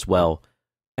is that as well.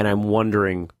 And I'm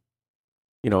wondering,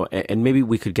 and maybe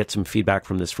we could get some feedback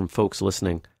from this from folks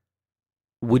listening.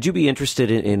 Would you be interested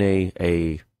in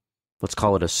a let's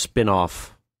call it a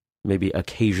spin-off, maybe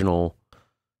occasional,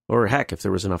 or heck, if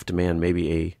there was enough demand,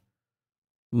 maybe a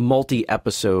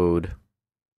multi-episode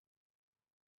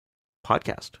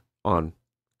podcast on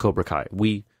Cobra Kai?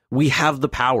 We have the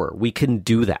power. We can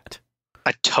do that.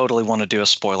 I totally want to do a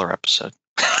spoiler episode.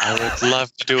 I would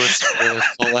love to do a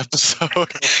full episode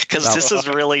because this is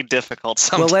really difficult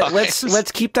sometimes. Well,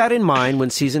 let's keep that in mind when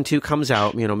season 2 comes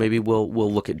out. Maybe we'll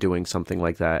look at doing something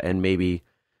like that, and maybe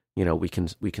we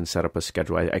can set up a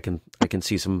schedule. I can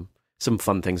see some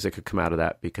fun things that could come out of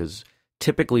that, because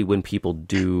typically when people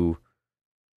do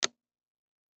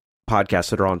podcasts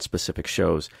that are on specific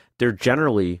shows, they're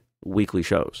generally weekly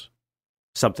shows.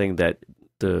 Something that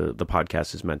the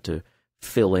podcast is meant to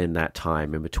fill in that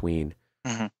time in between.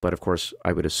 Mm-hmm. But of course,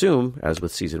 I would assume, as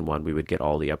with season 1, we would get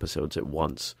all the episodes at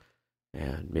once,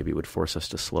 and maybe it would force us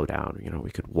to slow down.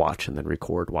 We could watch and then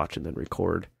record, watch and then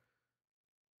record.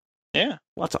 Yeah.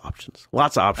 Lots of options.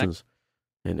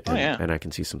 And I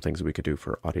can see some things that we could do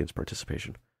for audience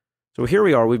participation. So here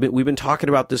we are. We've been talking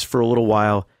about this for a little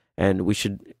while, and we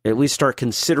should at least start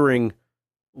considering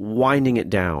winding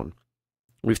it down.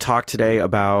 We've talked today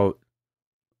about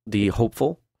the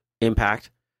hopeful impact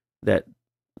that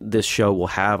this show will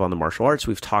have on the martial arts.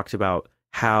 We've talked about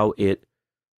how it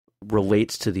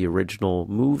relates to the original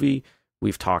movie.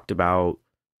 We've talked about,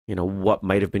 what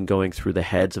might have been going through the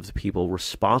heads of the people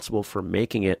responsible for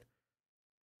making it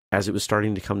as it was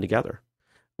starting to come together.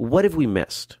 What have we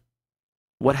missed?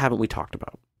 What haven't we talked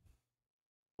about?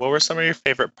 What were some of your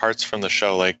favorite parts from the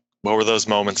show? Like, what were those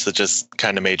moments that just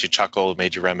kind of made you chuckle,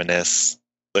 made you reminisce?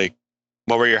 Like,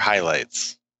 what were your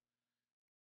highlights?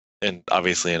 And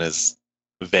obviously in as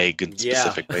vague and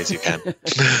specific ways you can.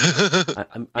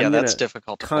 I'm that's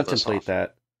difficult to contemplate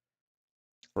that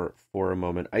for a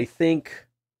moment. I think,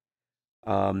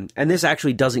 and this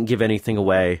actually doesn't give anything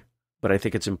away, but I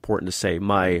think it's important to say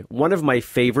one of my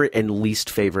favorite and least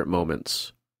favorite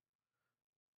moments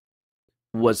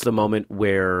was the moment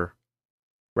where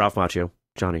Ralph Macchio,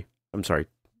 Danny,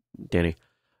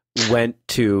 went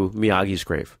to Miyagi's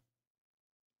grave.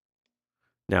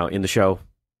 Now, in the show,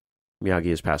 Miyagi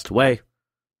has passed away.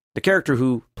 The character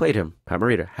who played him, Pat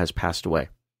Morita, has passed away.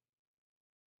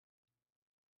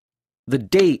 The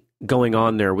date going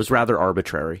on there was rather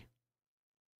arbitrary,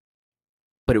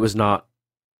 but it was not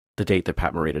the date that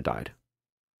Pat Morita died.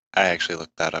 I actually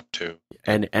looked that up too.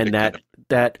 And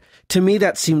that to me,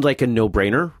 that seemed like a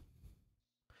no-brainer.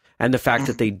 And the fact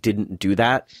that they didn't do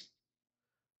that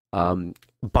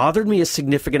bothered me a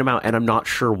significant amount, and I'm not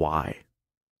sure why.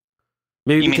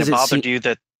 Maybe you because mean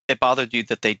it bothered you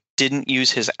that they didn't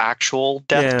use his actual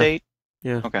death date?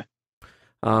 Yeah. Okay.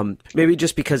 Maybe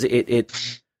just because it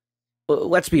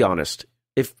let's be honest.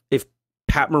 If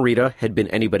Pat Morita had been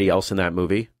anybody else in that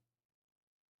movie,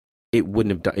 it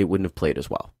wouldn't have played as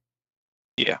well.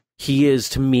 Yeah. He is,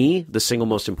 to me, the single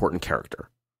most important character.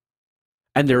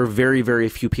 And there are very, very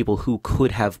few people who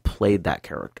could have played that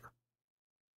character.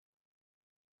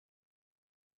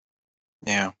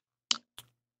 Yeah.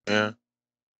 Yeah.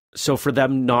 So for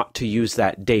them not to use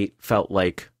that date felt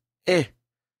like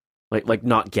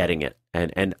not getting it.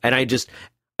 And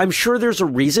I'm sure there's a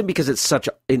reason, because it's such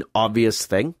an obvious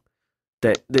thing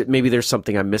that maybe there's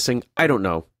something I'm missing. I don't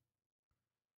know.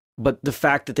 But the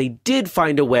fact that they did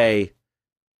find a way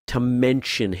to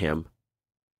mention him,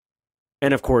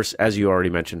 and of course, as you already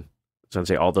mentioned,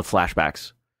 Sensei, all the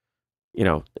flashbacks,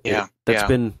 that's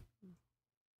been,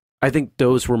 I think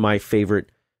those were my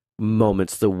favorite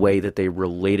moments, the way that they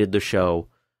related the show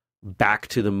back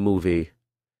to the movie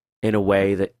in a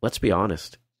way that, let's be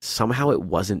honest, somehow it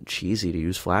wasn't cheesy to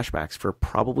use flashbacks for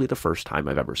probably the first time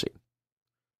I've ever seen.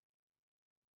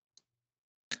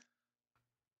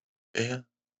 Yeah.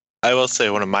 I will say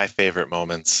one of my favorite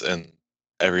moments in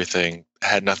everything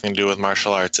had nothing to do with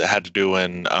martial arts. It had to do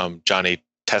when Johnny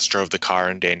test drove the car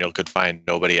and Daniel could find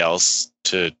nobody else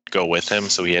to go with him,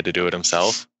 so he had to do it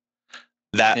himself.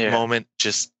 That moment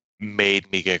just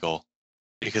made me giggle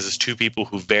because it's two people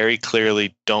who very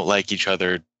clearly don't like each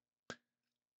other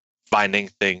finding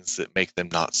things that make them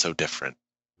not so different.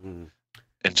 And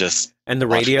the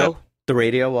radio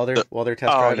while they're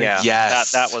test driving. Yeah,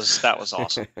 yes, that was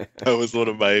awesome. That was one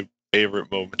of my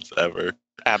favorite moments ever.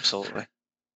 Absolutely.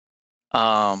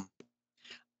 My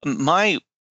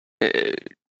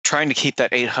trying to keep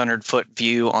that 800-foot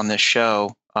view on this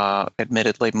show,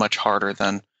 admittedly much harder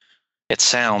than it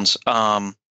sounds.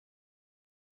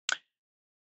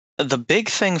 The big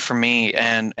thing for me,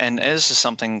 and this is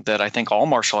something that I think all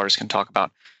martial artists can talk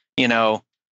about. I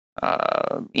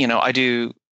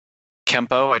do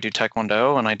Kempo, I do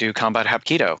Taekwondo, and I do combat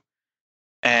Hapkido.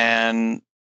 And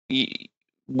we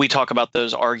talk about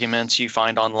those arguments you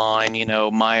find online,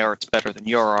 my art's better than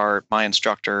your art, my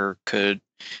instructor could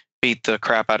beat the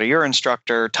crap out of your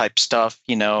instructor type stuff.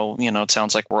 It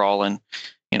sounds like we're all in,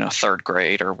 third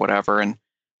grade or whatever. And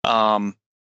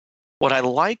what I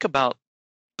like about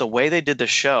the way they did the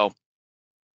show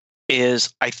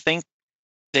is I think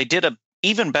they did a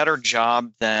even better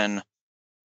job than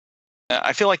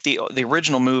I feel like the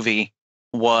original movie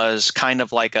was kind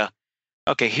of like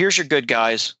okay, here's your good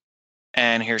guys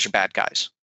and here's your bad guys.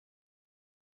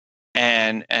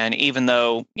 And even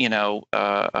though,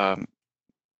 Mr.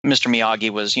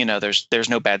 Miyagi was, there's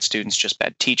no bad students, just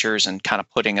bad teachers, and kind of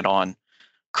putting it on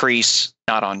Kreese,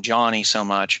 not on Johnny so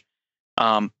much.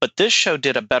 But this show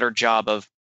did a better job of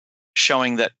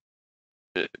showing that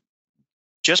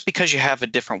just because you have a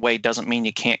different way doesn't mean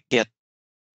you can't get,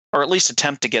 or at least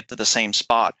attempt to get to the same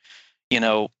spot.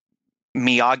 Miyagi-Do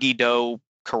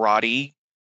karate,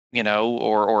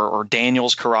 or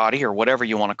Daniel's karate, or whatever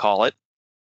you want to call it,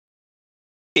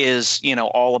 is,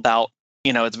 all about,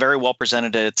 it's very well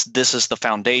presented. This is the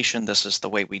foundation. This is the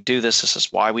way we do this. This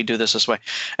is why we do this way.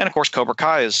 And of course, Cobra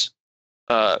Kai's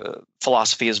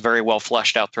philosophy is very well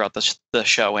fleshed out throughout the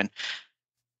show.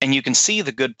 And you can see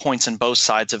the good points in both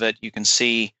sides of it. You can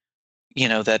see,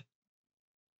 that,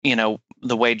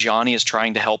 the way Johnny is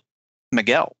trying to help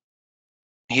Miguel.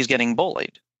 He's getting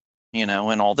bullied,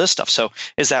 and all this stuff. So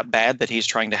is that bad that he's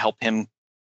trying to help him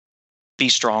be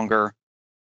stronger?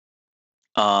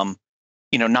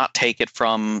 Not take it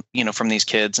from these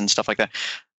kids and stuff like that.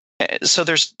 So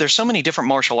there's so many different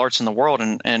martial arts in the world,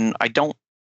 and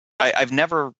I've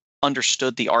never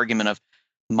understood the argument of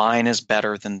mine is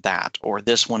better than that, or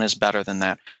this one is better than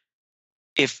that.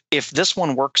 If this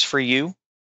one works for you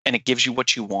and it gives you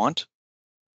what you want,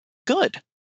 good.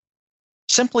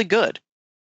 Simply good.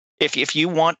 If you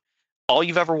want, all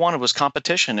you've ever wanted was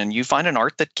competition, and you find an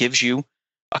art that gives you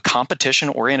a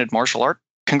competition-oriented martial art,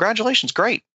 congratulations,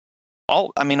 great.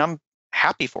 I'm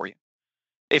happy for you.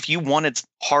 If you wanted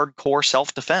hardcore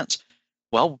self-defense,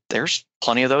 well, there's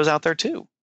plenty of those out there too.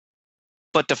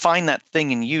 But to find that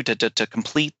thing in you to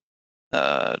complete,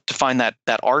 to find that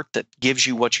art that gives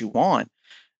you what you want,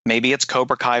 maybe it's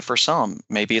Cobra Kai for some,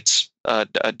 maybe it's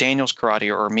Daniel's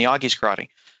karate or Miyagi's karate.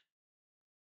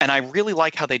 And I really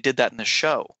like how they did that in the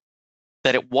show,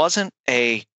 that it wasn't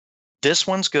this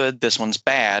one's good, this one's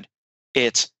bad.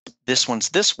 It's this one's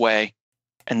this way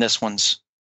and this one's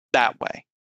that way.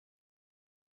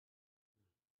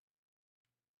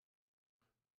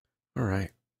 All right.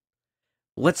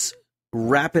 Let's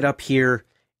wrap it up here.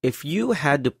 If you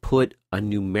had to put a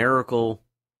numerical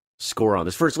score on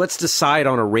this, first, let's decide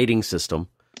on a rating system.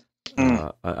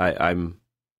 I'm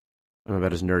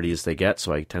about as nerdy as they get,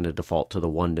 so I tend to default to the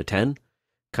 1 to 10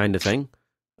 kind of thing.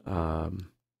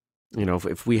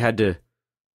 If we had to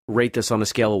rate this on a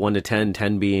scale of 1 to 10,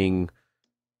 10 being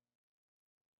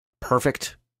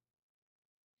perfect,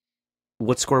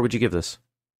 what score would you give this?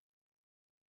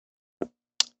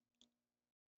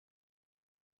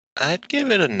 I'd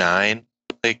give it a 9.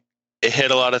 Like, it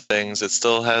hit a lot of things. It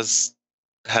still has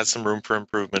some room for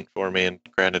improvement for me. And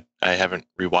granted, I haven't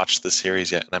rewatched the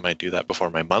series yet, and I might do that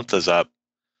before my month is up.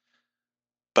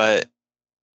 But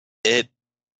it's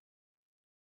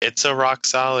a rock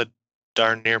solid,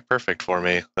 darn near perfect for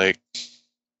me. Like,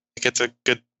 gets a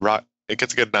good rock. It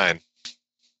gets a good 9.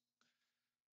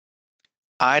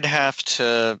 I'd have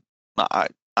to. I'd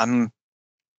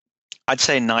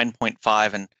say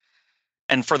 9.5,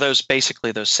 and for those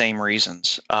basically those same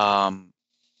reasons.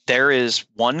 There is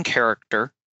one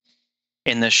character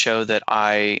in this show that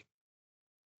I've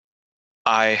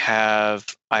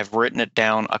written it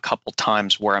down a couple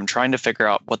times where I'm trying to figure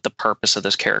out what the purpose of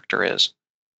this character is,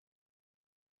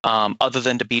 other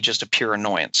than to be just a pure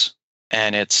annoyance.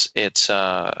 And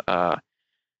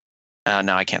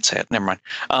no, I can't say it. Never mind.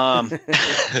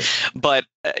 But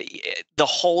the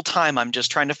whole time I'm just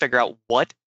trying to figure out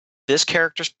what this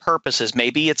character's purpose is.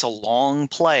 Maybe it's a long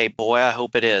play. Boy, I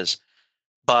hope it is.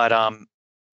 But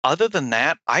other than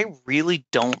that, I really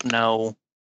don't know.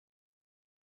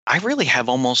 I really have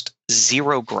almost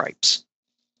zero gripes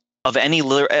of any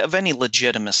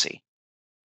legitimacy.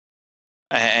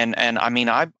 And I mean,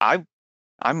 I've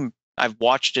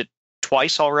watched it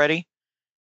twice already.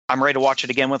 I'm ready to watch it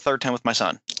again with third time with my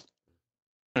son.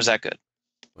 Was that good?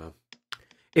 Well,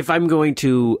 if I'm going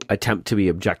to attempt to be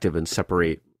objective and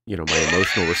separate, my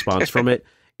emotional response from it,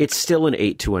 it's still an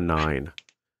 8 to a 9.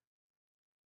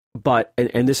 But,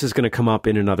 and this is going to come up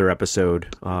in another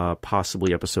episode,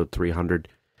 possibly episode 300.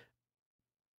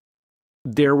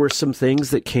 There were some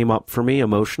things that came up for me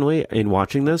emotionally in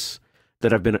watching this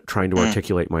that I've been trying to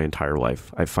articulate my entire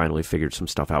life. I finally figured some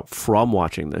stuff out from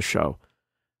watching this show.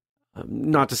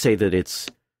 Not to say that it's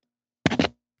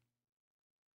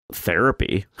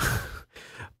therapy,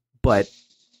 but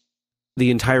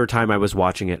the entire time I was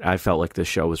watching it, I felt like this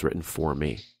show was written for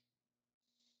me.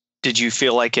 Did you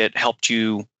feel like it helped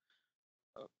you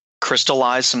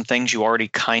crystallize some things you already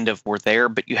kind of were there,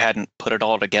 but you hadn't put it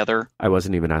all together? I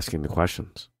wasn't even asking the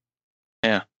questions.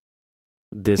 Yeah.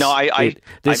 This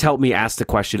helped me ask the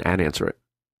question and answer it.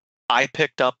 I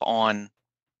picked up on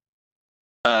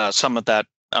some of that.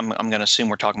 I'm going to assume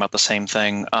we're talking about the same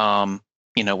thing.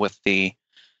 With the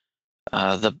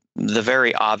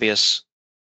very obvious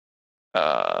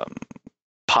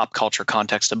pop culture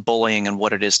context of bullying and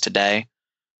what it is today.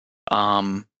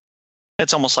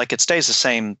 It's almost like it stays the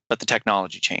same, but the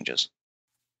technology changes.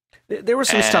 There was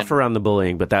some stuff around the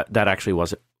bullying, but that actually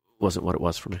wasn't what it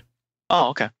was for me.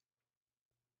 Oh, okay.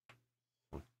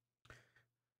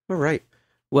 All right.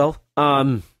 Well,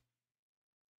 I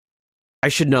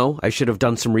should know. I should have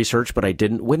done some research, but I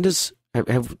didn't. When do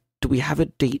we have a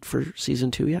date for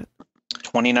season 2 yet?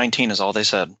 2019 is all they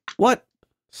said. What?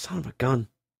 Son of a gun.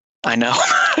 I know.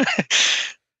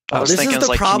 I was thinking, it's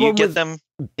like, can you get them?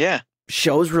 Yeah.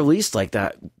 Shows released like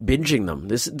that, binging them.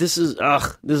 This is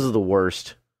the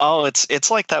worst. Oh,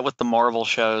 it's like that with the Marvel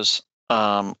shows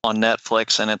on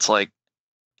Netflix, and it's like,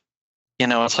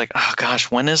 it's like, oh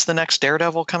gosh, when is the next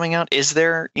Daredevil coming out? Is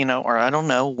there, or I don't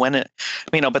know when it,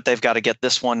 but they've got to get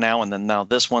this one now, and then now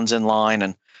this one's in line,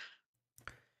 and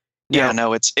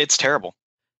it's terrible.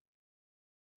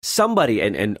 Somebody,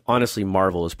 and honestly,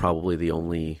 Marvel is probably the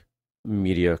only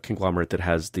media conglomerate that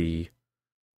has the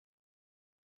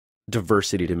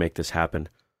diversity to make this happen.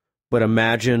 But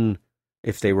imagine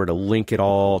if they were to link it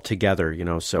all together,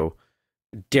 so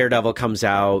Daredevil comes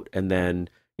out, and then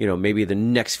maybe the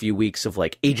next few weeks of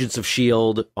like Agents of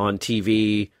S.H.I.E.L.D. on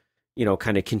TV,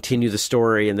 kind of continue the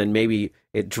story, and then maybe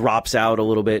it drops out a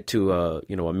little bit to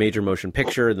a major motion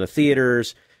picture in the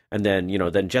theaters, and then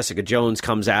then Jessica Jones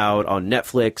comes out on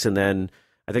Netflix, and then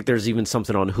I think there's even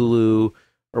something on Hulu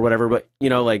or whatever. But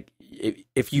like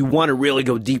if you want to really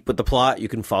go deep with the plot, you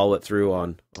can follow it through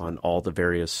on all the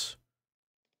various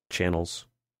channels.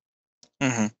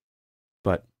 Mm-hmm.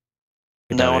 But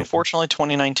no, unfortunately,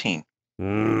 2019.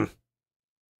 All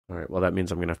right. Well, that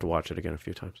means I'm gonna have to watch it again a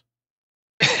few times.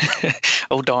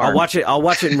 Oh darn! I'll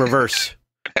watch it in reverse.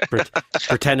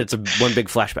 Pretend it's one big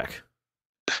flashback.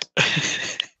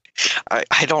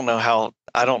 I don't know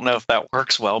if that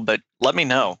works well, but let me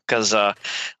know, because I'm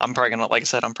probably gonna, like I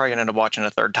said, I'm probably gonna end up watching a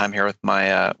third time here with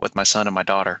my son and my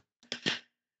daughter.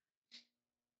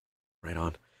 Right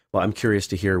on. Well, I'm curious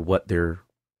to hear what their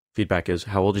feedback is.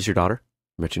 How old is your daughter?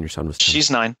 You mentioned your son was 10. She's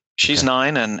 9. She's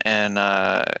 9, and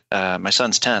my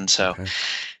son's 10. So, okay.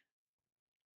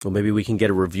 Well, maybe we can get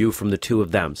a review from the two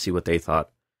of them, see what they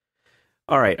thought.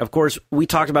 All right. Of course, we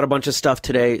talked about a bunch of stuff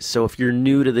today. So if you're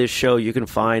new to this show, you can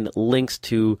find links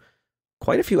to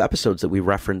quite a few episodes that we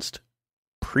referenced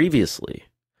previously.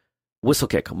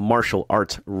 Whistlekick,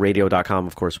 martialartsradio.com.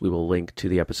 Of course, we will link to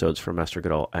the episodes from Master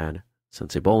Goodall and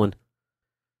Sensei Bolon,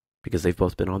 because they've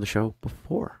both been on the show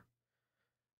before.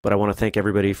 But I want to thank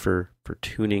everybody for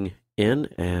tuning in,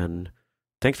 and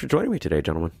thanks for joining me today,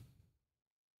 gentlemen.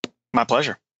 My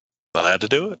pleasure. Glad to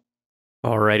do it.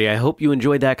 Alrighty, I hope you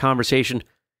enjoyed that conversation.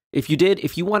 If you did,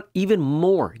 if you want even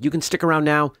more, you can stick around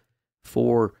now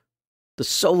for the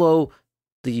solo,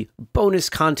 the bonus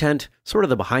content, sort of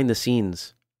the behind the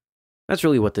scenes. That's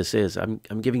really what this is. I'm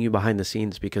giving you behind the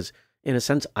scenes because, in a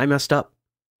sense, I messed up.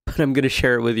 But I'm going to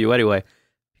share it with you anyway,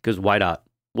 because why not?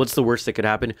 What's the worst that could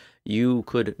happen? You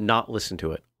could not listen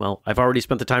to it. Well, I've already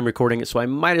spent the time recording it, so I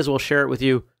might as well share it with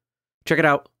you. Check it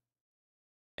out.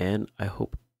 And I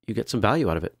hope you get some value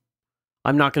out of it.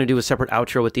 I'm not going to do a separate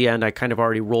outro at the end. I kind of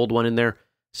already rolled one in there.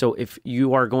 So if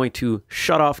you are going to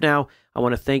shut off now, I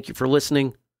want to thank you for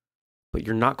listening. But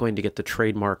you're not going to get the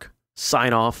trademark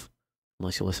sign off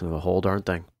unless you listen to the whole darn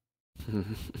thing.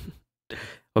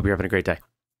 Hope you're having a great day.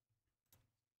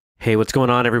 Hey, what's going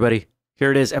on, everybody?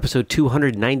 Here it is, episode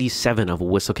 297 of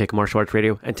Whistlekick Martial Arts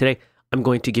Radio. And today, I'm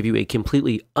going to give you a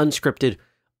completely unscripted,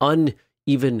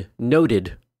 uneven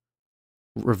noted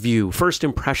review, first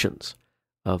impressions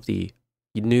of the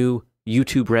new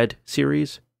YouTube Red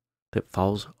series that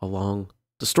follows along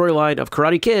the storyline of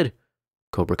Karate Kid,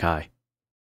 Cobra Kai.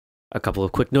 A couple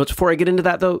of quick notes before I get into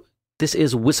that, though. This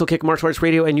is Whistlekick Martial Arts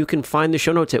Radio, and you can find the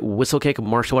show notes at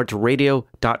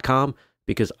whistlekickmartialartsradio.com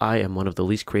because I am one of the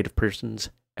least creative persons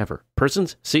ever.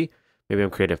 Persons? See? Maybe I'm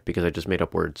creative because I just made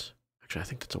up words. Actually, I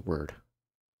think that's a word.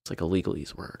 It's like a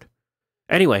legalese word.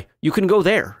 Anyway, you can go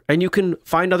there, and you can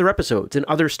find other episodes and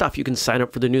other stuff. You can sign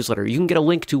up for the newsletter. You can get a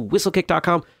link to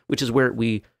whistlekick.com, which is where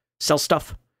we sell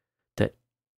stuff that,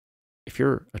 if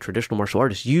you're a traditional martial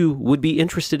artist, you would be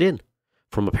interested in.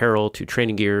 From apparel to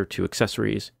training gear to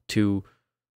accessories to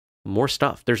more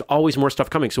stuff. There's always more stuff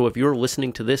coming. So if you're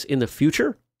listening to this in the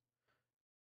future,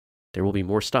 there will be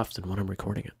more stuff than when I'm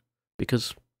recording it.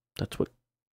 Because that's what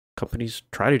companies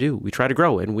try to do. We try to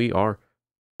grow, and we are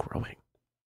growing.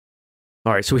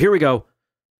 All right, so here we go.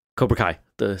 Cobra Kai,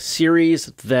 the series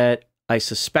that I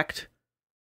suspect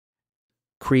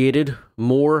created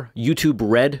more YouTube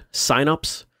Red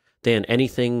signups than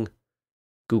anything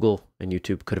Google and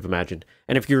YouTube could have imagined.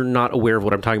 And if you're not aware of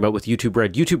what I'm talking about with YouTube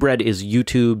Red is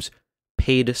YouTube's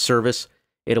paid service.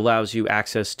 It allows you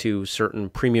access to certain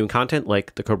premium content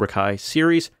like the Cobra Kai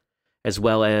series, as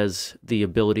well as the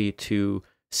ability to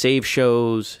save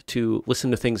shows, to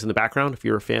listen to things in the background. If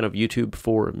you're a fan of YouTube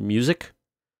for music,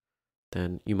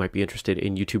 then you might be interested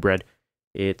in YouTube Red.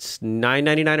 It's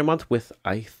 $9.99 a month with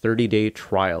a 30-day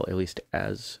trial, at least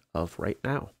as of right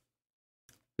now.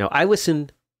 Now, I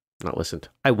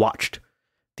watched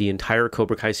the entire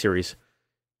Cobra Kai series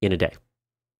in a day.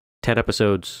 10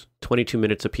 episodes, 22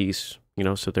 minutes apiece,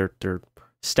 so they're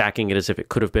stacking it as if it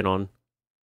could have been on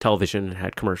television and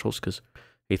had commercials, because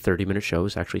a 30-minute show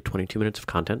is actually 22 minutes of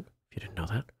content, if you didn't know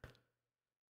that.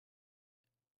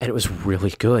 And it was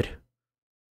really good.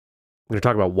 I'm going to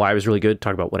talk about why it was really good,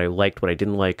 talk about what I liked, what I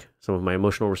didn't like, some of my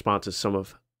emotional responses, some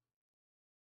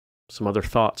other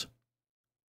thoughts.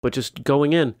 But just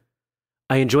going in,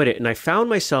 I enjoyed it, and I found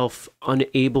myself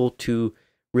unable to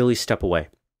really step away.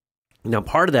 Now,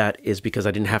 part of that is because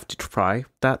I didn't have to try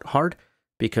that hard,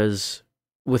 because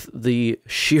with the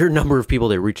sheer number of people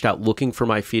that reached out looking for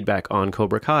my feedback on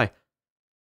Cobra Kai,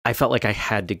 I felt like I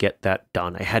had to get that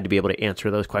done. I had to be able to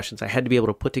answer those questions. I had to be able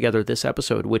to put together this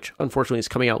episode, which unfortunately is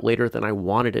coming out later than I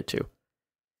wanted it to.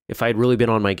 If I had really been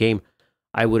on my game,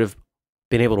 I would have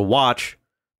been able to watch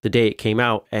the day it came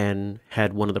out and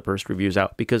had one of the first reviews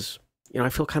out, because I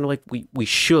feel kind of like we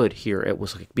should here at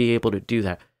Whistlekick be able to do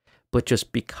that. But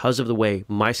just because of the way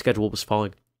my schedule was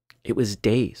falling, it was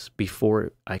days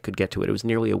before I could get to it. It was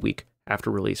nearly a week after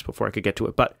release before I could get to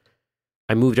it. But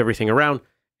I moved everything around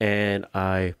and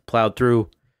I plowed through,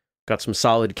 got some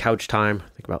solid couch time, I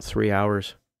think about 3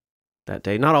 hours that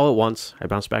day. Not all at once. I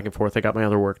bounced back and forth. I got my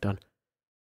other work done.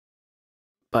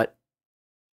 But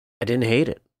I didn't hate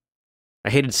it. I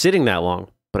hated sitting that long,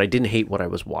 but I didn't hate what I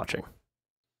was watching.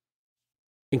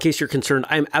 In case you're concerned,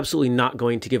 I am absolutely not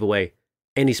going to give away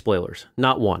any spoilers,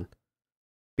 not one,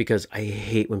 because I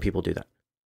hate when people do that.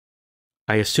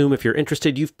 I assume if you're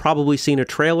interested, you've probably seen a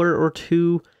trailer or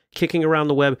two kicking around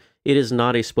the web. It is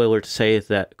not a spoiler to say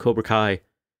that Cobra Kai,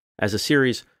 as a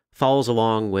series, follows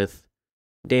along with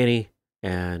Danny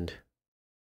and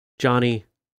Johnny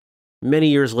many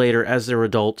years later as they're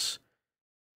adults.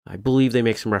 I believe they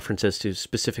make some references to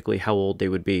specifically how old they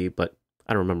would be, but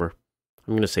I don't remember.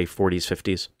 I'm going to say 40s,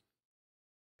 50s.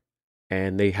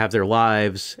 And they have their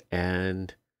lives,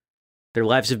 and their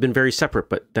lives have been very separate.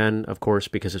 But then, of course,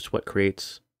 because it's what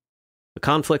creates the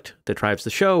conflict that drives the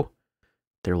show,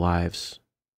 their lives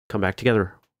come back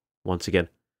together once again.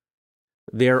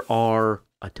 There are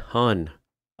a ton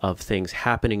of things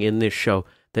happening in this show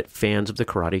that fans of the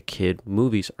Karate Kid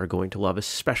movies are going to love,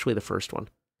 especially the first one.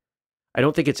 I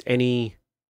don't think it's any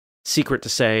secret to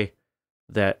say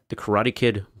that the Karate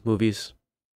Kid movies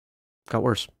got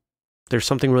worse. There's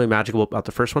something really magical about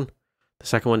the first one. The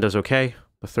second one does okay.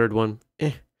 The third one,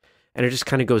 And it just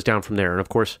kind of goes down from there. And of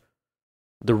course,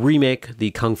 the remake,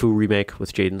 the Kung Fu remake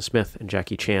with Jaden Smith and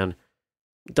Jackie Chan,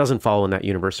 doesn't follow in that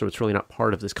universe, so it's really not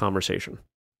part of this conversation.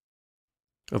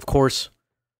 Of course,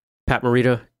 Pat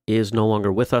Morita is no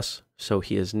longer with us, so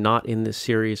he is not in this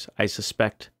series. I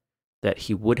suspect that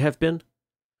he would have been.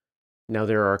 Now,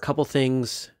 there are a couple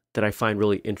things that I find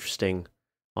really interesting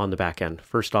on the back end.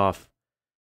 First off,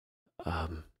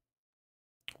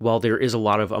 while there is a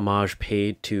lot of homage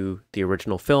paid to the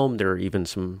original film, there are even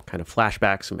some kind of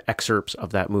flashbacks, some excerpts of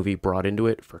that movie brought into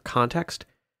it for context,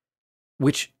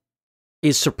 which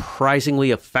is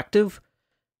surprisingly effective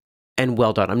and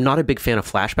well done. I'm not a big fan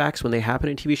of flashbacks when they happen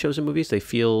in TV shows and movies. They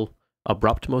feel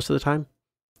abrupt most of the time.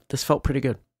 This felt pretty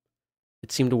good.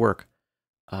 It seemed to work.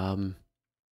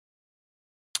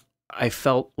 I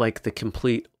felt like the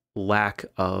complete lack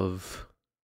of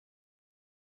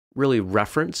really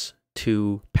reference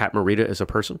to Pat Morita as a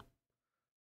person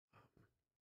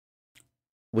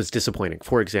was disappointing.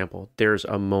 For example, there's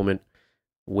a moment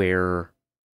where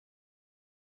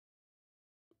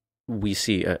we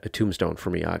see a tombstone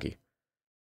for Miyagi,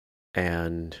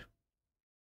 and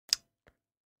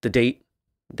the date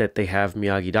that they have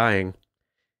Miyagi dying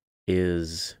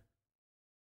is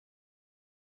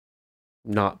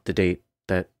not the date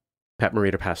that Pat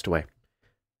Morita passed away.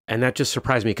 And that just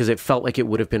surprised me because it felt like it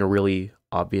would have been a really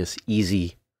obvious,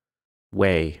 easy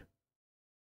way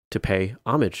to pay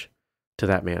homage to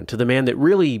that man, to the man that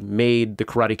really made the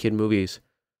Karate Kid movies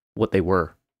what they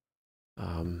were.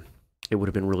 It would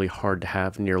have been really hard to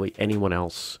have nearly anyone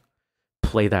else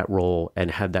play that role and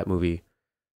have that movie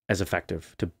as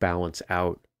effective to balance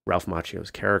out Ralph Macchio's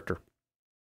character.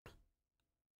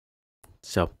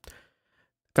 So,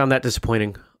 found that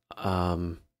disappointing.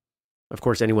 Of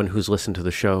course, anyone who's listened to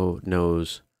the show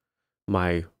knows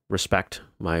my respect,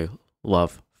 my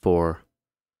love for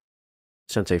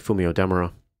Sensei Fumio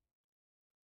Demura.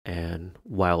 And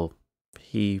while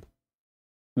he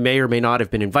may or may not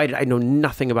have been invited, I know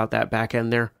nothing about that back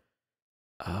end there.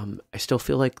 I still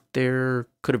feel like there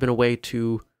could have been a way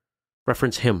to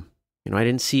reference him. You know, I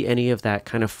didn't see any of that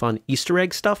kind of fun Easter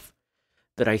egg stuff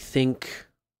that I think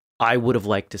I would have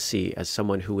liked to see as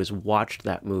someone who has watched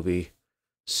that movie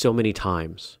so many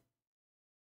times.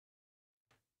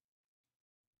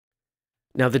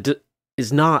 Now, that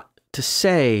is not to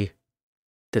say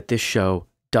that this show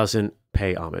doesn't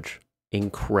pay homage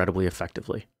incredibly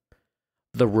effectively.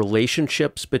 The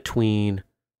relationships between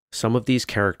some of these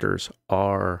characters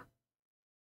are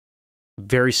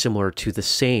very similar to the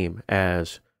same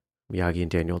as Miyagi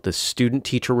and Daniel. The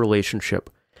student-teacher relationship,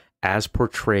 as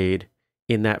portrayed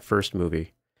in that first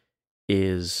movie,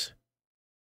 is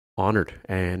honored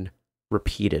and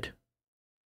repeated.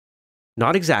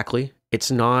 Not exactly. It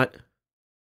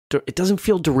doesn't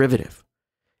feel derivative.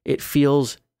 It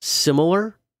feels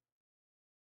similar,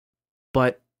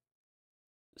 but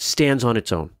stands on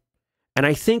its own. And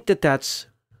I think that that's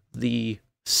the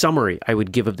summary I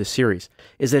would give of the series,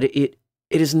 is that it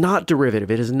is not derivative.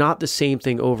 It is not the same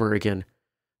thing over again.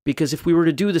 Because if we were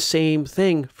to do the same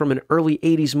thing from an early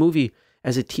 80s movie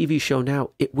as a TV show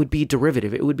now, it would be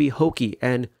derivative. It would be hokey,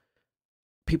 and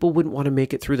people wouldn't want to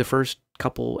make it through the first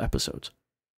couple episodes.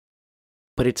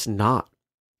 But it's not.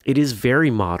 It is very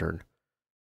modern,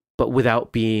 but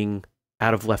without being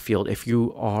out of left field. If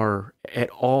you are at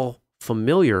all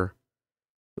familiar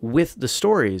with the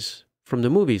stories from the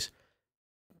movies,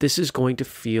 this is going to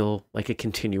feel like a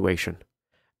continuation.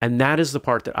 And that is the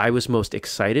part that I was most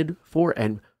excited for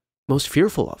and most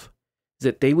fearful of,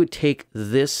 that they would take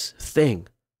this thing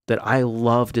that I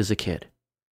loved as a kid,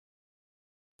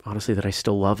 honestly, that I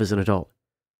still love as an adult,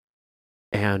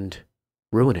 and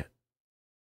ruin it.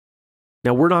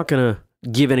 Now, we're not going to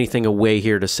give anything away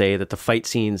here to say that the fight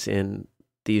scenes in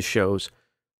these shows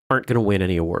aren't going to win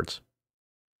any awards.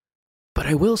 But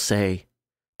I will say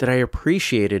that I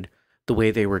appreciated the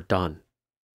way they were done.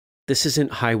 This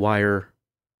isn't high wire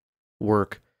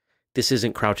work. This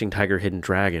isn't Crouching Tiger, Hidden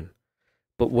Dragon.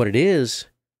 But what it is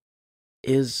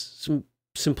some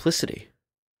simplicity.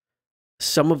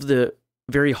 Some of the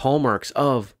very hallmarks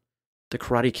of the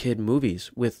Karate Kid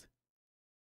movies with,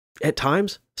 at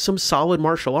times, some solid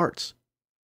martial arts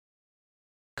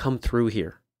come through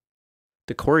here.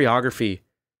 The choreography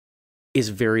is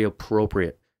very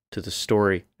appropriate to the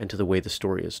story and to the way the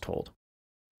story is told.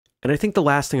 And I think the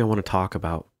last thing I want to talk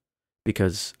about,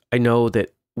 because I know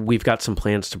that we've got some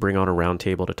plans to bring on a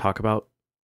roundtable to talk about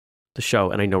the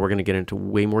show, and I know we're going to get into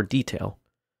way more detail.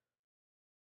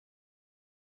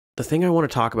 The thing I want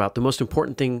to talk about, the most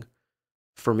important thing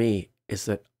for me, is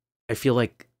that I feel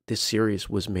like this series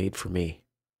was made for me.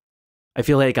 I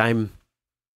feel like I'm,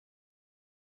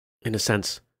 in a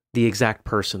sense, the exact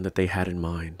person that they had in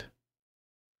mind.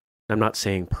 I'm not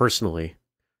saying personally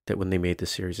that when they made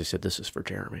this series, they said, this is for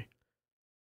Jeremy.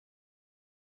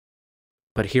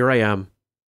 But here I am.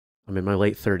 I'm in my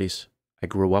late 30s. I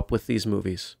grew up with these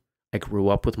movies. I grew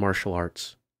up with martial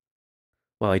arts.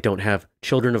 While I don't have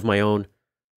children of my own,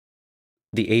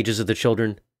 the ages of the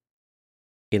children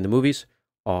in the movies,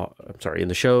 in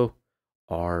the show,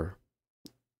 are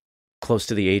close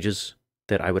to the ages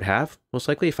that I would have, most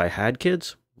likely, if I had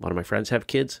kids. A lot of my friends have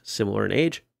kids similar in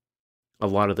age. A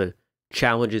lot of the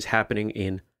challenges happening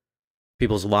in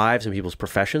people's lives and people's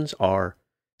professions are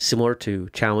similar to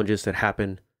challenges that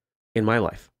happen in my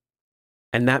life.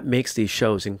 And that makes these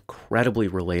shows incredibly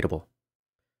relatable.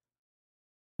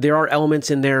 There are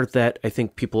elements in there that I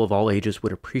think people of all ages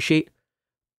would appreciate,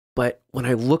 but when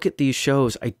I look at these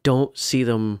shows, I don't see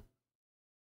them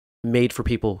made for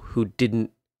people who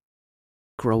didn't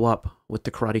grow up with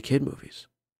the Karate Kid movies.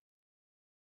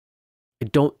 I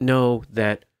don't know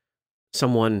that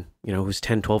someone, who's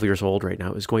 10, 12 years old right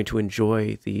now is going to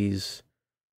enjoy these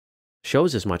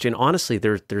shows as much. And honestly,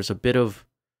 there's a bit of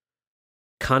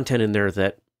content in there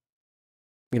that,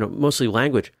 mostly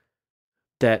language,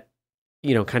 that,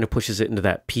 kind of pushes it into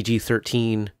that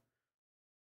PG-13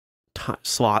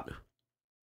 slot.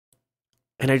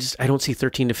 And I don't see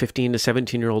 13 to 15 to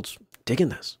 17-year-olds digging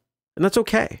this. And that's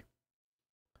okay.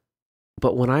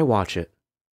 But when I watch it,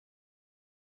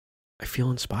 I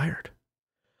feel inspired.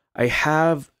 I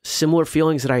have similar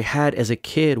feelings that I had as a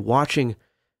kid watching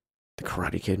the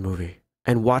Karate Kid movie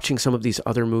and watching some of these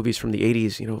other movies from the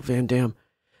 80s, Van Damme,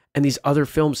 and these other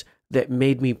films that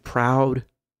made me proud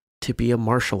to be a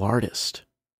martial artist.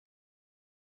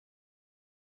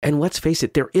 And let's face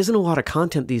it, there isn't a lot of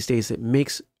content these days that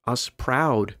makes us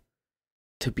proud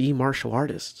to be martial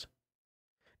artists.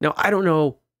 Now, I don't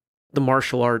know the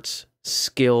martial arts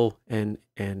skill and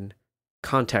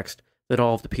context that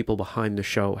all of the people behind the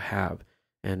show have.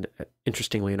 And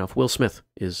interestingly enough, Will Smith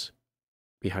is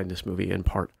behind this movie in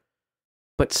part.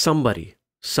 But somebody,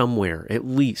 somewhere, at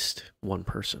least one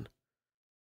person,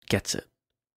 gets it.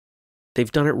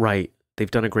 They've done it right. They've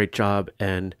done a great job.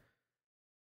 And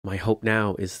my hope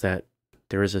now is that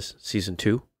there is a season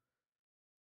 2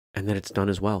 and that it's done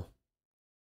as well.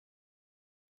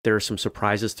 There are some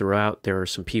surprises throughout. There are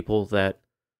some people that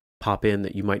pop in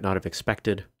that you might not have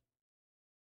expected.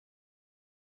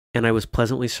 And I was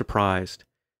pleasantly surprised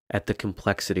at the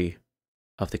complexity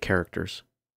of the characters.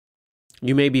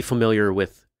 You may be familiar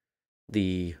with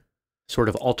the sort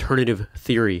of alternative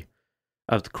theory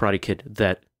of the Karate Kid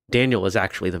that Daniel is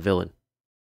actually the villain.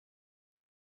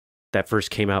 That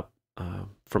first came out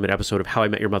from an episode of How I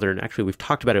Met Your Mother, and actually we've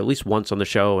talked about it at least once on the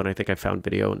show, and I think I found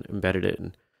video and embedded it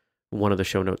in one of the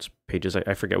show notes pages.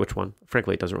 I forget which one.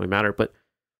 Frankly, it doesn't really matter, but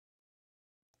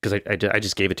because I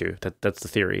just gave it to you. That's the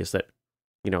theory, is that,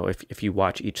 if you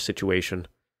watch each situation,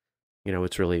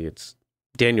 it's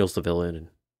Daniel's the villain and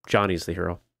Johnny's the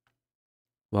hero.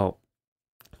 Well,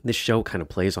 this show kind of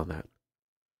plays on that.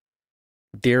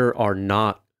 There are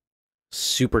not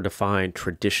super defined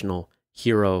traditional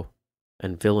hero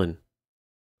and villain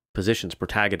positions,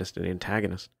 protagonist and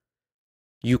antagonist.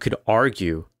 You could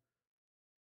argue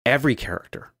every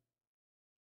character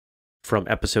from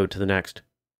episode to the next,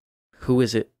 who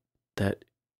is it that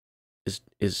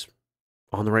is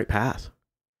on the right path?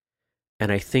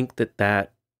 And I think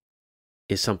that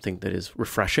is something that is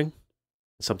refreshing,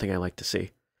 something I like to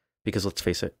see. Because let's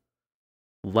face it,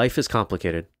 life is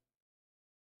complicated.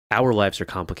 Our lives are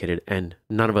complicated, and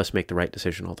none of us make the right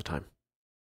decision all the time.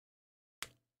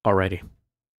 Alrighty.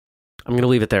 I'm going to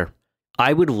leave it there.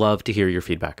 I would love to hear your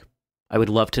feedback. I would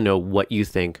love to know what you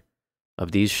think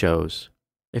of these shows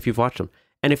if you've watched them.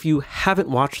 And if you haven't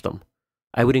watched them,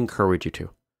 I would encourage you to.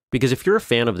 Because if you're a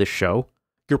fan of this show,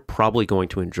 you're probably going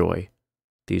to enjoy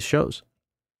these shows.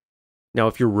 Now,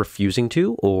 if you're refusing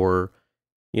to, or,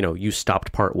 you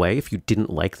stopped part way, if you didn't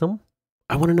like them,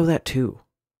 I want to know that too.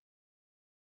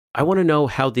 I want to know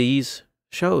how these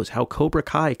shows, how Cobra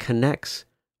Kai connects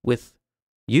with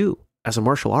you as a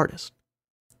martial artist.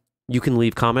 You can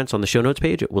leave comments on the show notes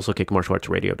page at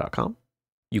whistlekickmartialartsradio.com.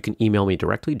 You can email me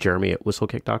directly,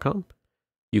 jeremy@whistlekick.com.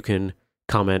 You can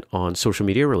comment on social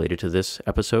media related to this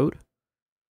episode.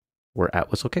 We're at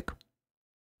whistlekick.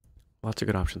 Lots of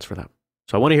good options for that.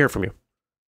 So I want to hear from you.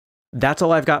 That's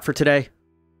all I've got for today.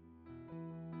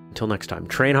 Until next time,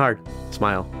 train hard,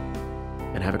 smile,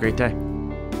 and have a great day.